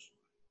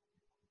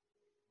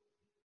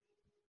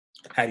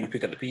how do you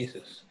pick up the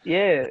pieces?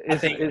 Yeah,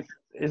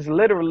 it's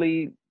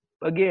literally,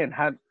 again,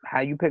 how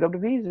you pick up the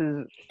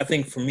pieces. I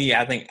think for me,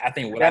 I think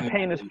what that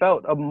pain is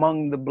felt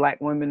among the Black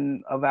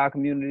women of our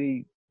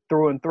community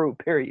through and through,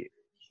 period.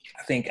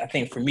 I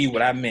think for me,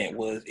 what I meant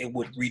was it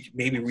would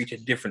reach a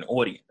different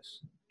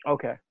audience.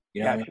 Okay.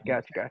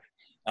 Gotcha.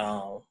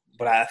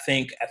 But I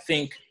think,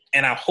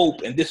 and I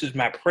hope, and this is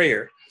my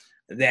prayer,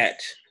 that,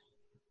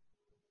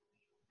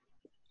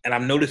 and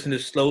I'm noticing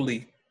this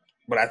slowly,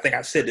 but I think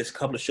I said this a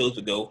couple of shows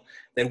ago,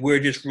 that we're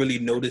just really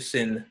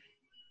noticing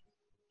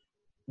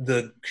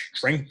the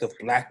strength of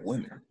Black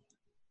women.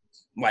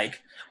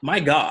 Like, my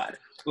God,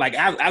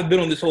 I've been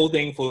on this whole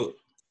thing for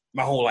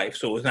my whole life,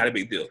 so it's not a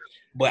big deal.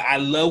 But I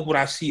love when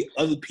I see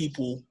other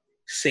people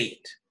say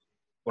it,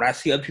 when I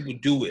see other people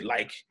do it.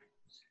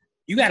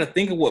 You got to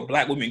think of what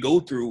Black women go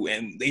through,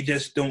 and they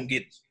just don't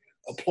get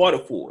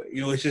applauded for it.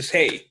 It's just,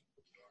 hey,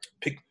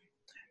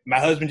 my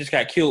husband just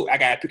got killed. I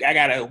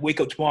gotta wake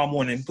up tomorrow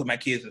morning and put my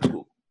kids in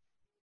school.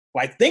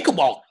 Think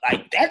about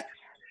that.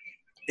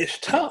 It's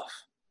tough.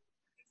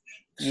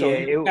 So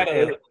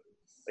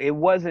it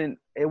wasn't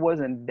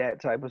that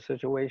type of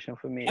situation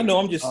for me. I know.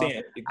 I'm just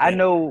saying.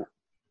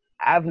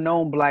 I've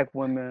known Black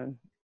women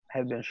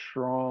have been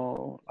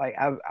strong.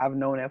 I've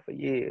known that for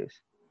years.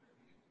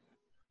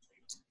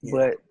 Yeah.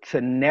 But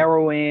to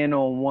narrow in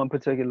on one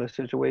particular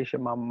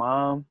situation, my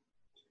mom,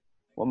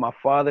 when my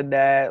father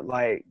died,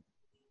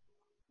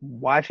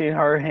 watching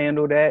her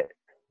handle that,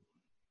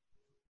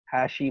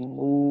 how she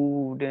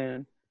moved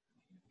and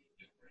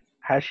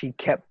how she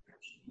kept,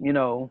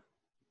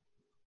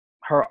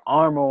 her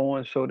armor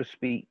on, so to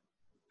speak,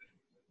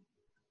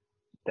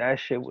 that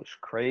shit was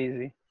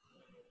crazy.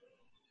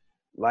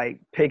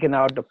 Picking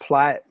out the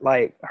plot,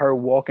 her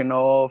walking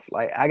off,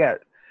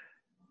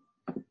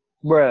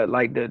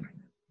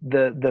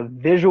 the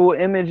visual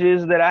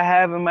images that I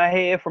have in my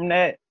head from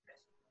that,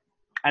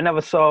 I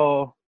never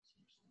saw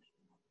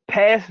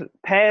past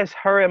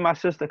her and my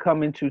sister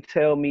coming to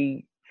tell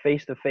me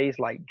face to face,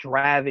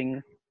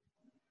 driving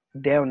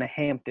down to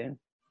Hampton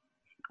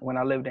when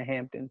I lived in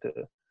Hampton, to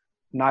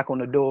knock on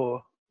the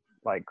door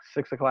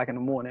 6 o'clock in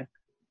the morning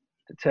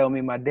to tell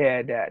me my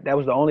dad died. That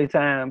was the only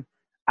time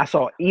I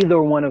saw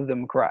either one of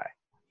them cry.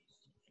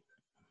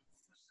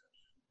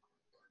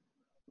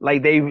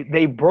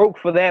 They broke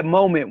for that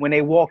moment when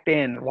they walked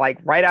in, right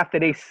after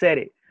they said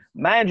it.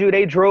 Mind you,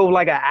 they drove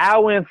an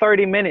hour and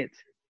 30 minutes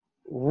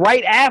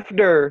right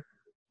after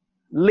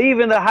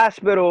leaving the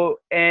hospital,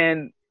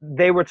 and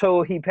they were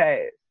told he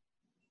passed.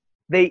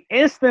 They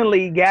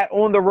instantly got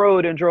on the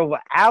road and drove an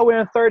hour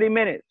and 30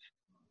 minutes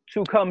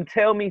to come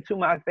tell me to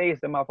my face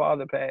that my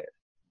father passed.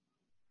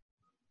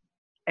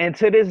 And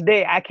to this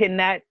day, I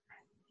cannot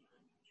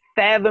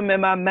fathom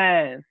in my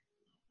mind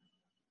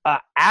an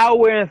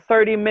hour and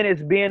 30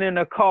 minutes being in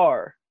a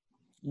car,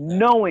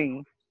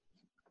 knowing,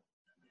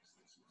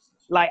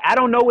 I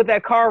don't know what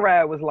that car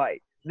ride was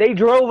like. They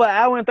drove an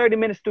hour and 30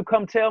 minutes to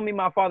come tell me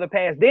my father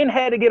passed, then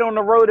had to get on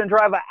the road and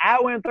drive an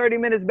hour and 30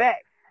 minutes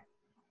back.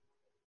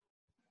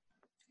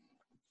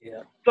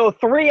 Yeah. So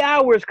 3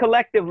 hours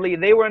collectively,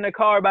 they were in the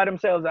car by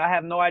themselves. I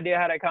have no idea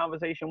how that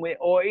conversation went,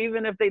 or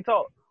even if they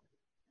talked.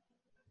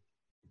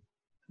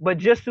 But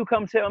just to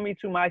come tell me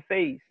to my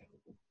face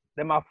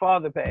that my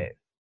father passed,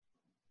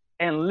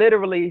 and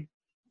literally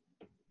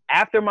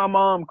after my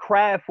mom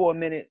cried for a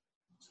minute,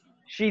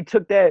 she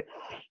took that.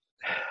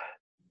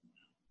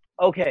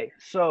 Okay,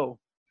 so,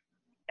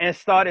 and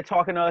started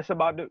talking to us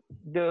about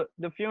the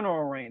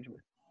funeral arrangement.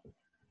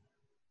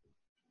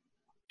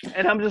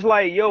 And I'm just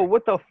like, yo,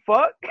 what the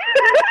fuck?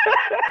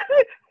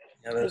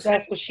 Yeah, Because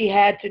that's what she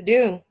had to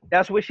do.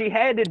 That's what she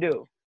had to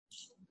do.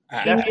 She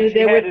That's knew what she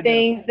there had were to do.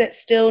 things that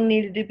still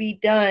needed to be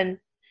done.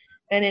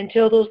 And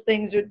until those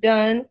things are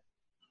done,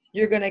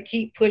 you're going to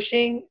keep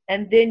pushing.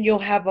 And then you'll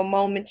have a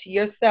moment to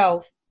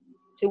yourself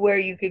to where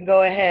you can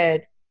go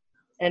ahead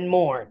and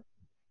mourn.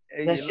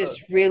 Hey, That's look,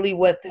 just really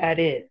what that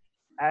is.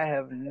 I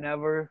have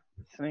never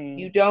seen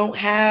You don't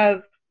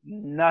have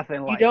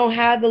nothing like you don't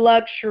have the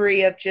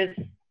luxury of just,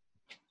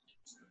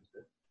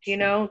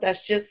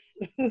 that's just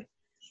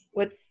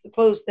what's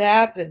supposed to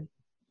happen.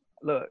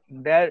 Look,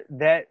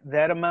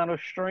 that amount of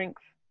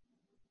strength,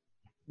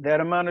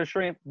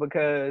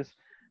 because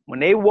when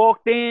they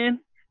walked in,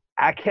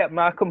 I kept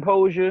my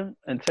composure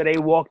until they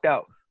walked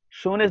out.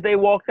 Soon as they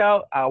walked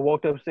out, I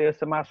walked upstairs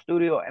to my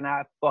studio and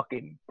I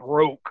fucking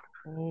broke.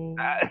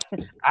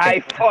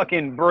 I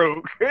fucking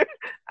broke.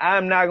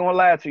 I'm not gonna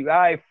lie to you.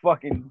 I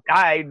fucking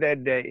died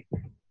that day.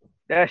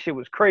 That shit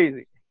was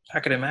crazy. I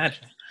could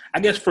imagine.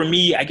 I guess for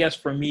me,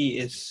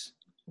 it's,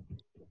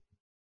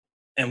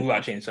 and we're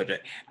about to change the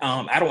subject.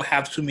 I don't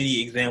have too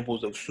many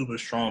examples of super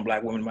strong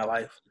Black women in my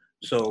life,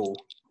 so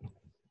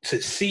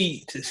to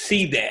see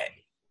that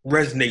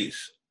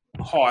resonates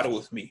harder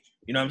with me.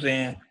 You know what I'm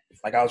saying?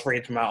 Like, I was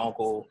raised by my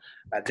uncle,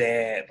 my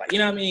dad. Like, you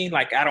know what I mean?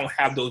 Like, I don't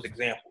have those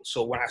examples.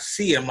 So when I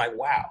see it, I'm like,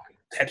 wow,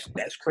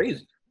 that's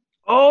crazy.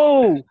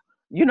 Oh,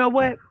 you know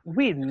what?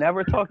 We've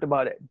never talked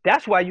about it.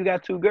 That's why you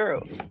got two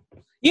girls.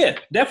 Yeah,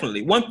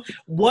 definitely.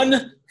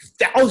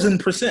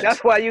 1,000%.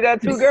 That's why you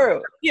got two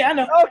girls. Yeah, I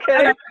know.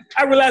 Okay.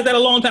 I realized that a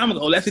long time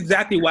ago. That's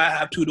exactly why I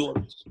have two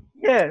daughters.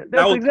 Yeah,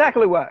 that's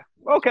exactly why.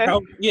 Okay.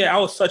 I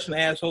was such an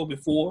asshole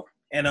before,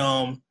 and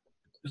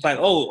it's like,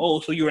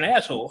 so you're an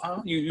asshole, huh?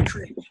 You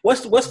treat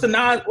what's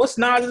Nas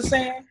is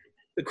saying?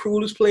 The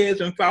cruelest players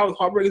and foulest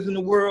heartbreakers in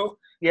the world.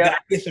 Yeah. God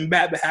gets them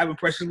back, but having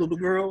precious little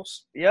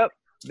girls. Yep.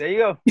 There you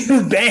go.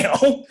 Damn.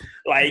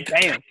 Like,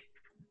 damn.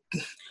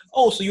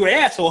 Oh, so you're an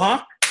asshole,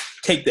 huh?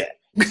 Take that.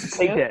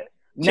 Take that.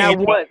 Not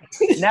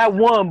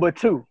one, but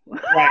two.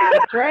 Right.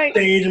 That's right.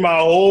 Changed my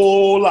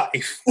whole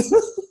life.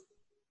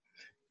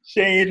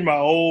 Changed my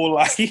whole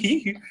life.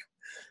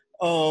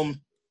 Want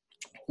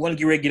to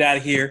get ready to get out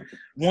of here.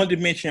 Wanted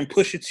to mention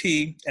Pusha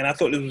T, and I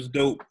thought this was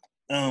dope.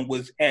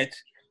 Was at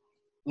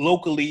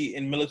locally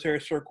in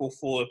Military Circle,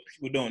 for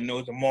people who don't know,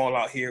 it's a mall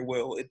out here.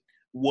 Well, it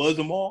was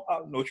a mall. I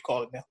don't know what you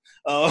call it now.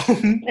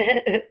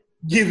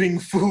 Giving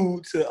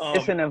food to.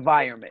 It's an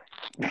environment.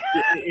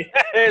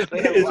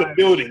 It's a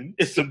building.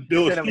 It's a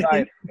building.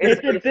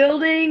 It's a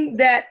building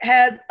that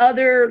has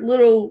other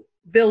little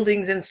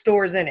buildings and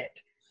stores in it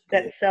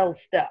that sell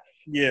stuff.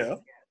 Yeah,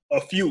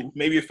 a few,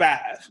 maybe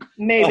 5.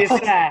 Maybe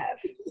 5.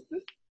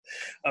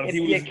 If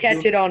you you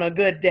catch it on a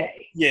good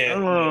day. Yeah,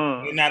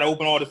 they're not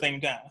open all at the same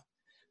time.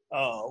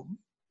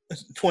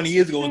 20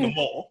 years ago, it was a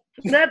mall.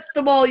 That's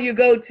the mall you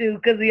go to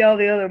because all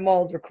the other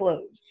malls are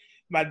closed.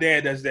 My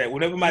dad does that.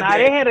 Whenever my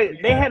dad,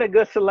 they had a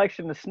good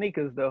selection of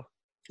sneakers though.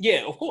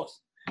 Yeah, of course.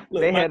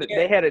 Look, they had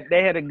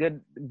a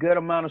good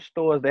amount of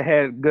stores that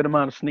had a good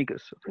amount of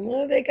sneakers.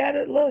 Well, they got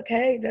it. Look,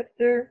 hey, that's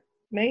their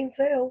main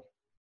sales.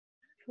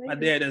 My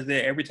dad does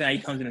that every time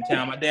he comes into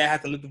town. My dad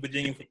has to live in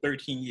Virginia for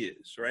 13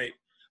 years, right?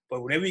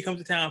 But whenever he comes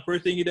to town,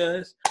 first thing he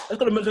does, let's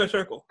go to Military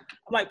Circle.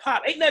 I'm like,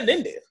 Pop, ain't nothing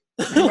in there.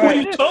 What are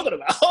you talking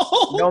about?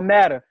 Don't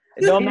matter.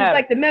 It don't matter.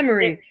 Like the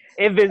memory.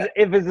 If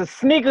it's a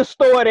sneaker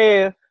store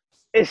there,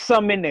 it's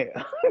something in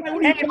there.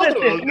 Hey,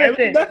 listen.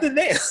 Nothing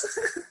there.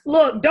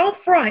 Look, don't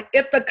front.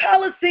 If the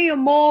Coliseum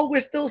Mall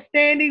was still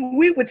standing,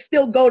 we would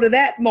still go to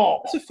that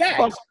mall. That's a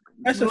fact.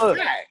 That's a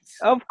fact.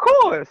 Of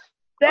course.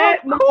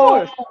 That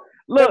mall.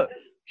 Look,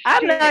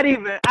 I'm not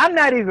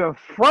even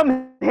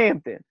from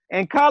Hampton,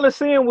 and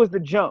Coliseum was the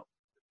jump.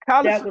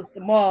 That was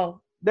the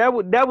mall. That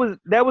was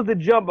the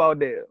jump out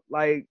there.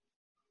 Like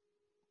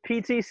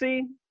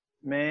PTC,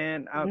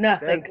 man.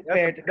 Nothing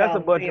compared to that's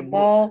Coliseum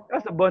Mall.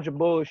 That's a bunch of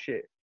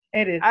bullshit.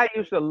 It is. I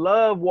used to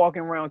love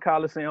walking around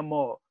Coliseum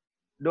Mall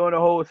during the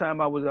whole time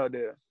I was out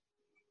there.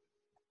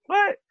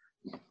 What?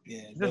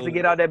 Yeah. Just to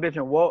get out that bitch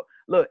and walk.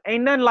 Look,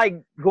 ain't nothing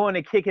like going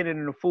and kicking it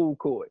in the food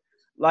court.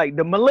 Like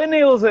the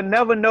millennials will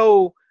never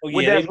know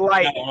what that's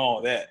like. On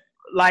all that.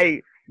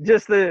 Like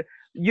just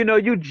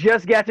you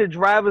just got your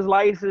driver's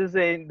license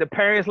and the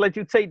parents let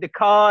you take the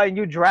car and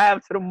you drive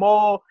to the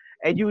mall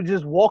and you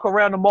just walk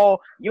around the mall.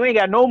 You ain't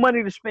got no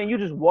money to spend. You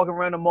just walk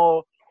around the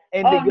mall.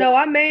 And no,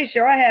 I made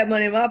sure I had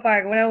money in my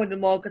pocket when I went to the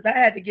mall because I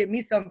had to get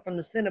me something from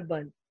the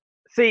Cinnabon.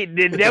 See,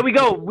 there we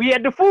go. We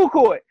at the food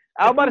court.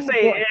 I was about to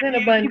say,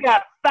 you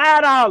got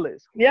 $5.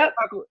 Yep,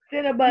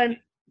 Cinnabon.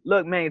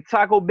 Look, man,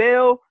 Taco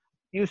Bell,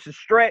 used to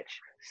stretch.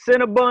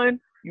 Cinnabon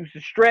used to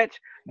stretch.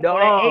 The Or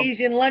the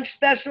Asian lunch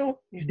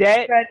special.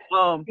 that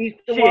Used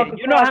to shit. walk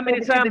You know how across many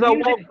over to times the I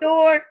music walked.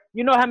 store.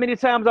 You know how many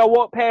times I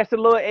walked past the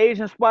little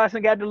Asian spots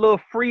and got the little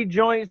free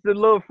joints, the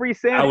little free I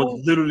samples.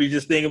 was literally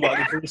just thinking about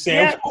the free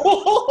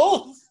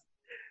samples.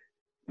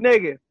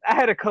 Nigga, I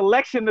had a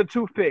collection of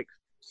toothpicks.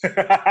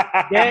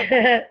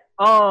 That,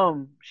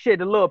 shit,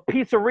 the little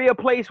pizzeria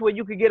place where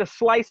you could get a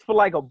slice for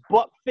like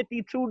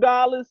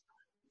 $1.52.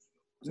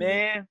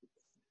 Man,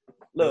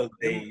 look,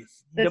 the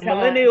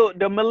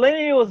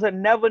millennials will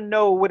never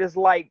know what it's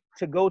like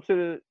to go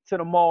to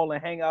the mall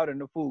and hang out in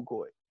the food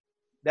court.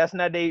 That's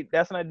not they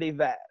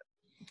vibe.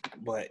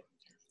 But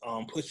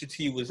Pusha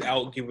T was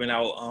out giving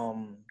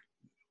out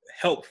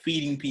help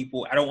feeding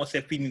people. I don't want to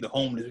say feeding the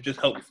homeless, just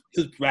help.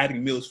 He was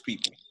providing meals for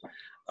people.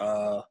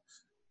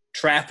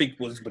 Traffic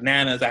was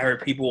bananas. I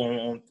heard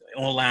people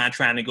online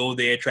trying to go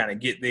there, trying to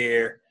get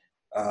there,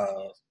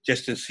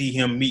 just to see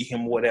him, meet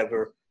him,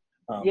 whatever.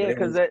 Yeah,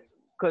 because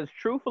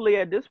truthfully,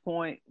 at this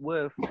point,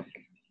 with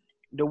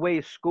the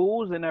way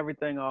schools and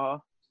everything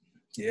are,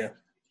 yeah,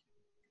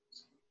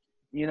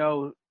 you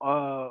know,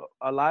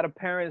 a lot of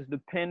parents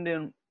depend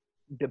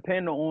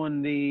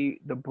on the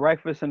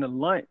breakfast and the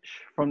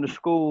lunch from the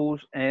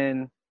schools,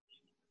 and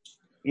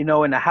you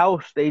know, in the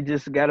house they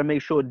just got to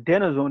make sure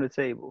dinner's on the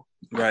table.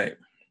 Right.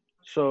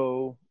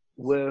 So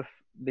with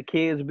the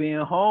kids being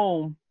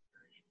home,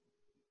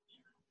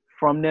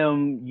 from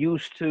them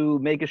used to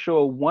making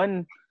sure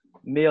one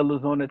meal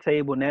is on the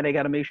table, now they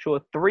got to make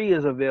sure 3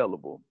 is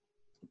available.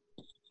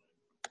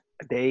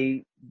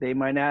 They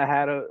might not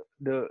have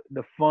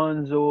the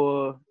funds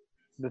or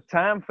the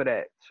time for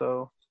that.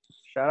 So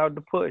shout out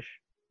to Push.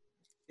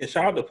 Yeah,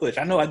 shout out to Push.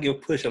 I know I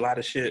give Push a lot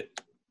of shit,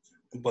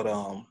 but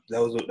that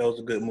was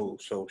a good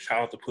move. So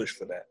shout out to Push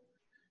for that.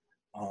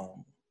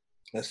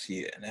 Let's see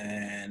it.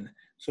 And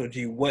so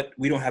G,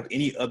 we don't have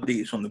any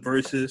updates on the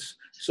verses.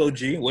 So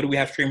G, what do we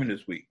have streaming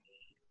this week?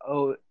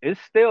 Oh, it's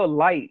still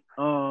light.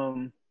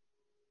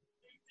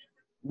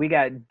 We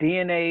got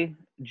DNA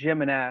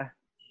Gemini,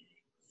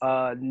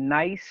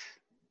 Nice,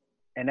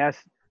 and that's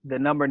the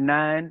number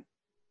 9,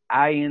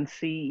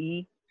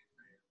 INCE.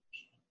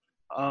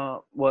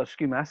 Well,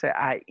 excuse me, I said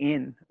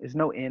IN. There's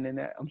no N in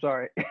that. I'm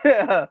sorry.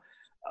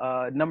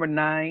 Number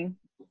 9,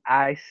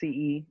 ICE,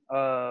 Tip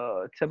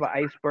of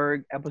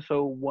Iceberg,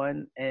 episode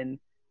 1, and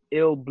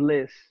Ill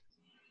Bliss,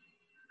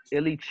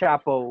 Illy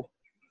Chapo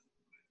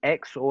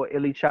X or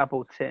Illy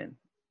Chapo 10.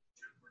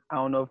 I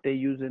don't know if they're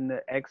using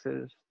the X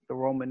as the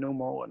Roman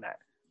numeral or not,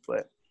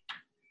 but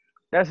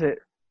that's it.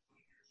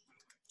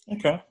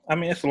 Okay. I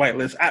mean, it's a light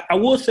list. I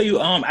will say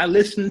I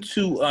listened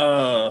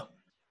to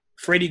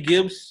Freddie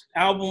Gibbs'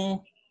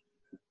 album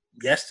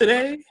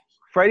yesterday.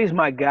 Freddie's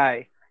my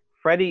guy.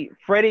 Freddie's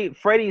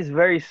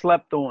very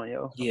slept on,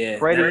 yo. Yeah.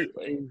 Freddie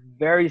is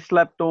very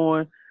slept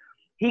on.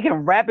 He can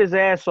rap his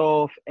ass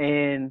off,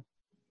 and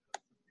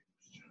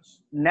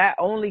not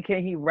only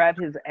can he rap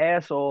his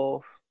ass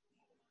off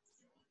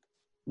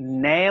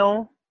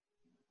now,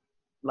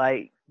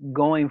 like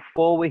going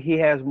forward, he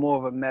has more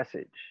of a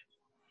message.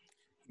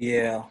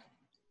 Yeah.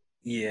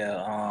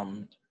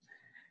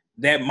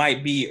 That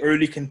might be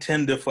early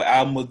contender for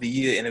album of the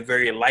year in a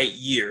very light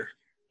year,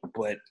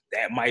 but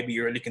that might be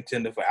early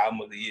contender for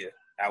album of the year.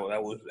 I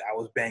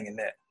was banging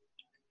that.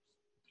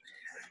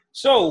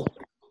 So,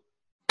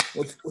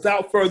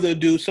 without further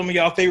ado, some of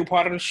y'all favorite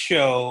part of the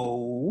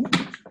show.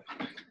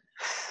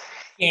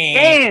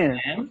 And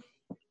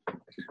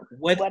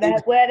what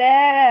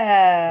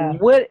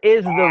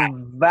is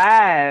the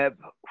vibe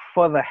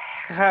for the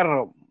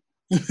harem?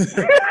 This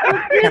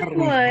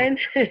one I'm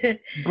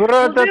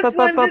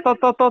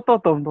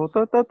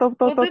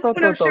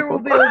sure will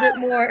be a little bit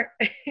more.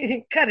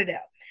 Cut it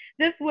out.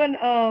 This one,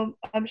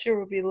 I'm sure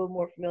will be a little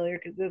more familiar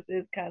because this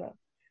is kind of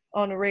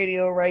on the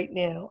radio right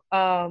now.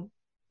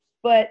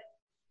 But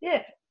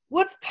yeah,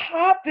 What's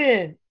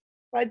Poppin'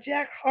 by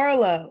Jack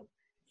Harlow.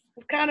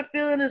 I'm kind of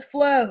feeling his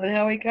flow and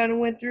how he kind of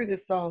went through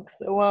this song.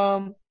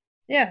 So,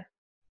 yeah,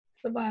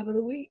 it's the vibe of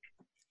the week.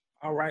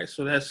 All right,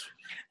 so that's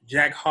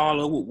Jack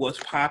Harlow with What's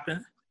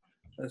Poppin'.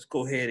 Let's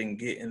go ahead and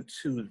get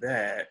into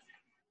that.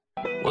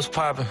 What's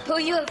poppin'?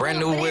 Brand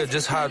new whip,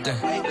 just hopped in.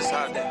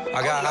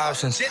 I got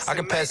options. I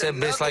can pass that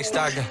bitch like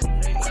Stockton.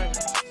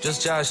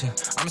 Just joshing.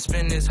 I'm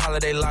spending this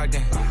holiday locked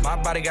in. My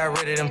body got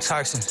rid of them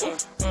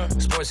toxins.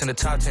 Sports in the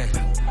top 10.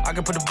 I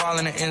can put the ball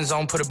in the end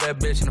zone, put a bad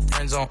bitch in the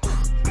friend zone.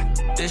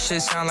 This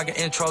shit sound like an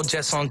intro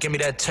jet song, give me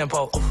that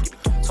tempo.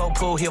 Told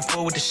Pooh he a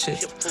fool with the shit.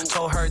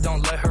 Told her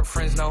don't let her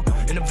friends know.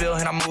 In the Ville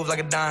and I move like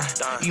a dime.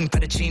 Eating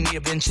fettuccine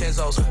at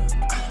Vincenzo's.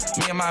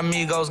 Me and my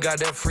amigos got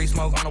that free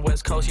smoke on the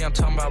West Coast. Yeah, I'm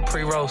talking about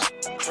pre-rolls.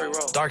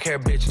 Dark hair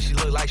bitch, and she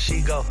look like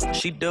she go.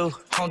 She do.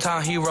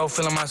 Hometown hero,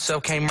 feeling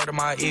myself, can't murder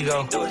my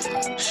ego.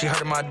 She heard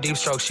of my deep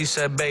stroke. She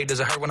said, babe, does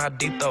it hurt when I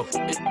deep throat?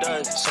 It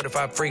does.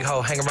 Certified freak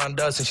hoe, hang around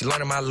dust, and she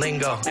learning my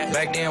lingo.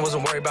 Back then,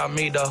 wasn't worried about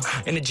me though.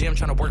 In the gym,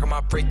 trying to work on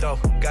my free throw.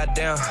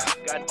 Goddamn.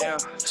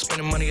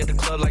 Spending money at the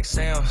club like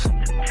Sam's.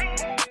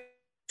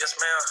 Yes,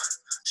 ma'am.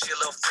 She a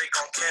little freak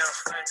on cam,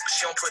 but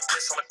she don't put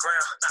this on the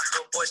ground.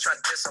 Little boys try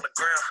this on the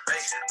ground.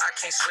 Hey, I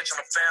can't switch on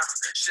the fam.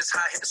 Shit's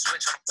hot, hit the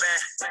switch on the fan.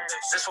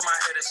 This what my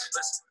head is.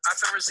 I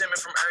feel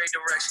resentment from every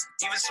direction.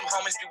 Even some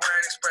homies be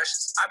wearing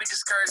expressions. I be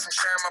discouraged from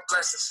sharing my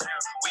blessings.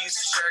 We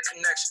used to share a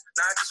connection.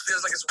 Now it just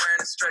feels like it's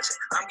wearing and stretching.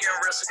 I'm getting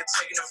real sick of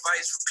taking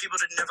advice from people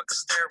that never could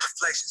stare at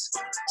reflections.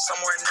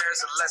 Somewhere in there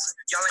is a lesson.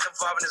 Y'all ain't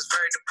involved and it's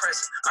very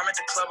depressing. I'm at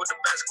the club with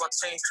the basketball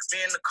team.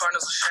 Me and the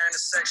Cardinals are sharing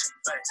the section.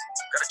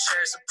 Gotta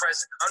cherish the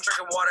present. I'm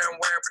drinking water and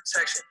wearing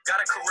protection. Got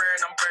a career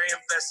and I'm very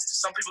invested.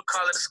 Some people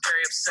call it a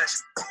scary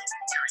obsession. I like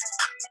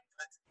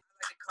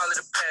to call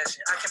it a passion.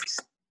 I can be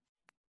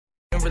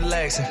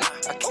relaxing.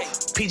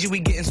 PG, we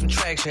getting some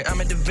traction.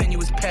 I'm at the venue,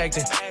 it's packed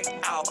in.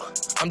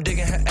 I'm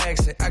digging her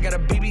accent. I got a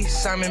BB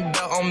Simon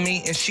belt on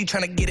me, and she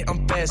tryna get it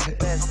unfastened.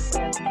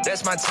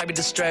 That's my type of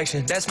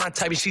distraction. That's my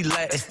type of she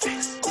Latin.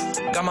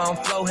 Got my own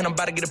flow, and I'm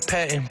about to get a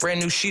patent. Brand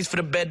new sheets for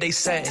the bed, they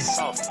satin.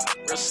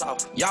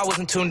 Y'all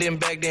wasn't tuned in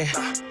back then.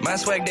 My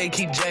swag, they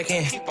keep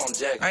jacking.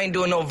 I ain't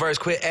doing no verse,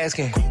 quit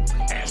asking.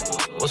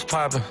 What's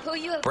poppin'?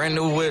 Brand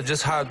new whip,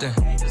 just hopped in.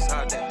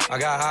 I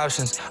got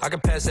options. I can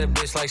pass that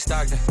bitch like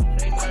Stockton.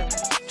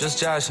 Just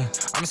joshing.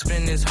 I'm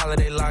spending this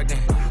holiday locked in.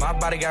 My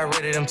body got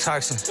rid of them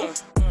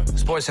toxins.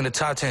 Sports in the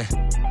top 10.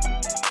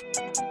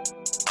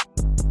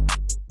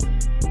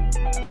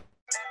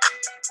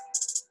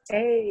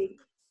 Hey.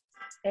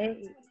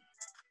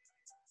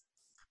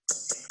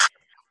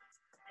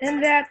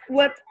 And that's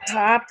What's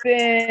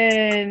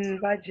Poppin'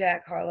 by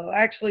Jack Harlow. I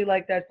actually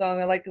like that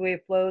song. I like the way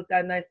it flows.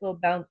 Got a nice little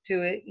bounce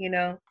to it, you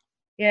know.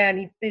 Yeah,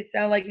 and it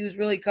sounded like he was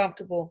really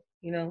comfortable,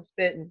 you know,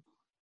 spitting.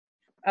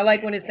 I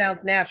like when it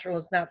sounds natural.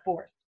 It's not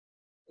forced.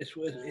 It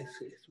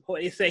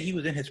said he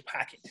was in his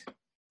pocket.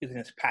 He was in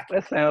his pocket.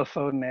 That sounds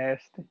so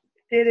nasty.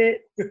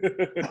 Did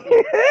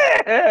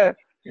it?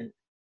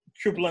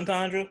 Triple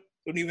entendre.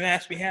 Don't even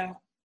ask me how.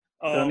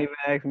 Don't even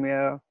ask me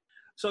how.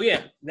 So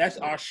yeah, that's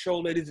our show,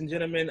 ladies and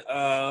gentlemen.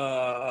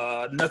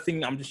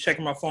 Nothing. I'm just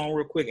checking my phone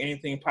real quick.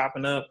 Anything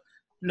popping up?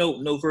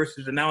 No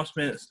versus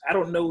announcements. I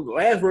don't know. The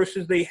last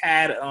versus they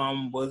had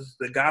was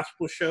the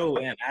gospel show,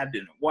 and I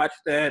didn't watch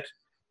that.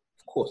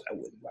 Of course I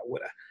wouldn't. Why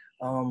would I?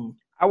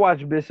 I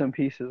watched bits and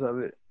pieces of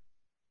it.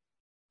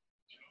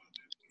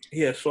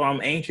 Yeah, so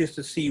I'm anxious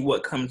to see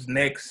what comes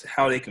next,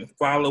 how they can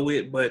follow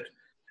it, but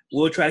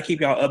we'll try to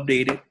keep y'all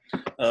updated.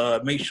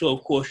 Make sure,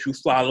 of course, you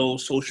follow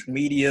social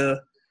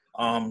media.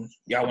 Y'all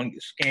want to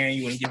get scanned?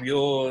 You want to give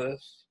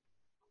yours?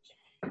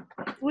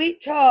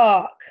 Sweet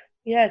Talk.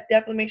 Yes,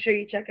 definitely make sure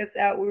you check us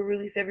out. We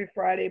release every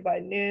Friday by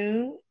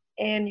noon,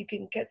 and you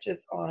can catch us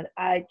on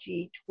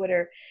IG,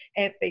 Twitter,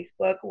 and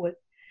Facebook with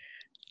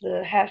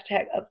the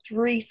hashtag of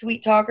 3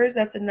 Sweet Talkers.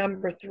 That's the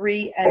number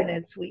 3, and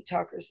then Sweet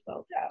Talkers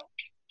spelled out.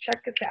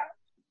 Check us out.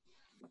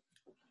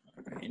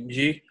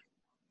 G.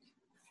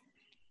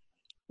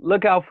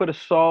 Look out for the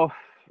soft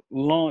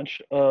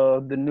launch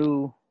of the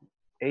new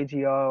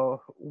AGR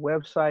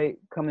website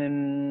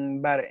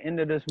coming by the end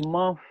of this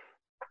month.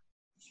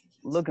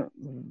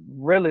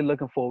 Really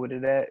looking forward to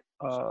that.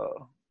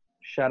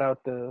 Shout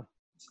out to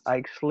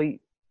Ike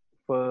Sleep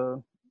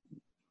for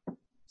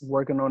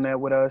working on that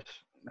with us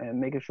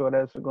and making sure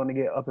that's going to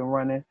get up and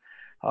running.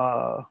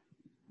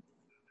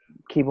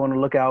 Keep on the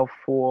lookout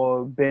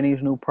for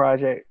Benny's new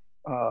project,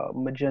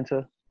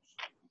 Magenta,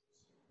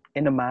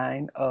 in the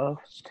Mind of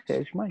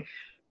Tej Mice,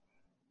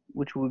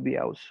 which will be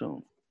out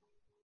soon.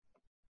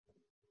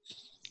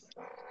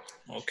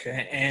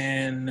 Okay,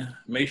 and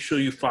make sure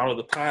you follow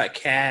the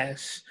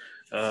podcast,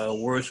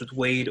 Words with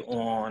Wade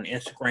on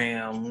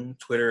Instagram,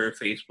 Twitter,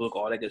 Facebook,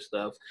 all that good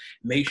stuff.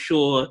 Make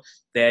sure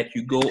that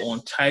you go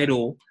on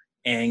Tidal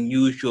and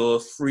use your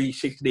free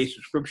 60-day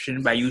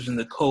subscription by using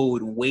the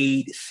code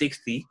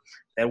WADE60.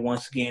 That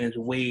once again is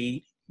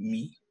Wade,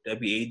 me,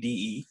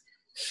 WADE,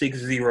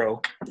 60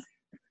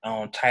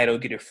 on Tidal.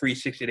 Get a free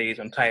 60 days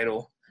on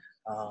Tidal.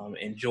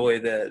 Enjoy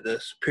the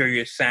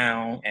superior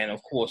sound, and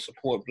of course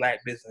support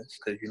Black business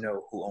because you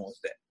know who owns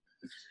that.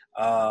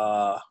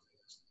 I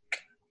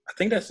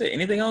think that's it.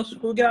 Anything else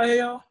we got here,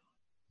 y'all?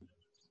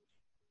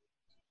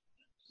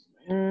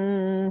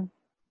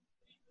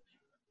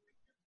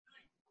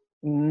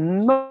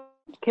 No,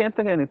 can't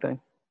think of anything.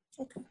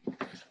 Okay.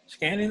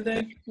 Scan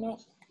anything? No.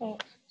 Oh.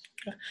 Okay.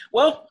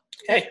 Well,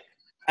 hey,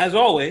 as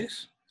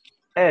always,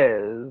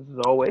 you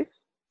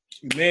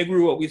may agree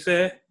with what we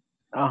said.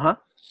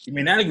 You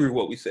may not agree with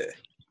what we said.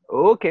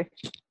 Okay.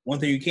 One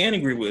thing you can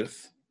agree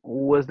with.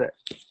 What's that?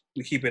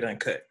 We keep it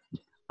uncut.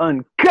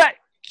 Uncut.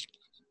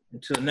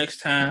 Until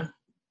next time,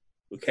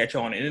 we'll catch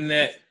you on the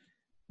internet.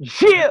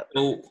 Yeah.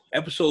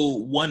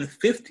 Episode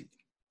 150.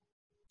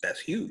 That's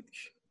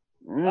huge.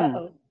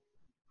 Uh-oh.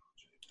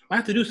 I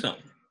have to do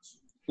something.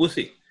 We'll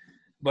see.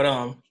 But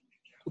we'll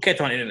catch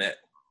you on the internet.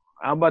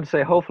 I'm about to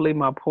say, hopefully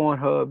my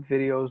Pornhub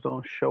videos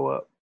don't show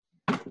up.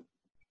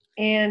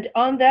 And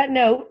on that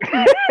note,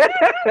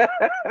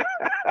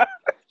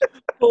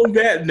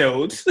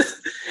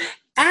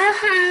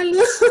 I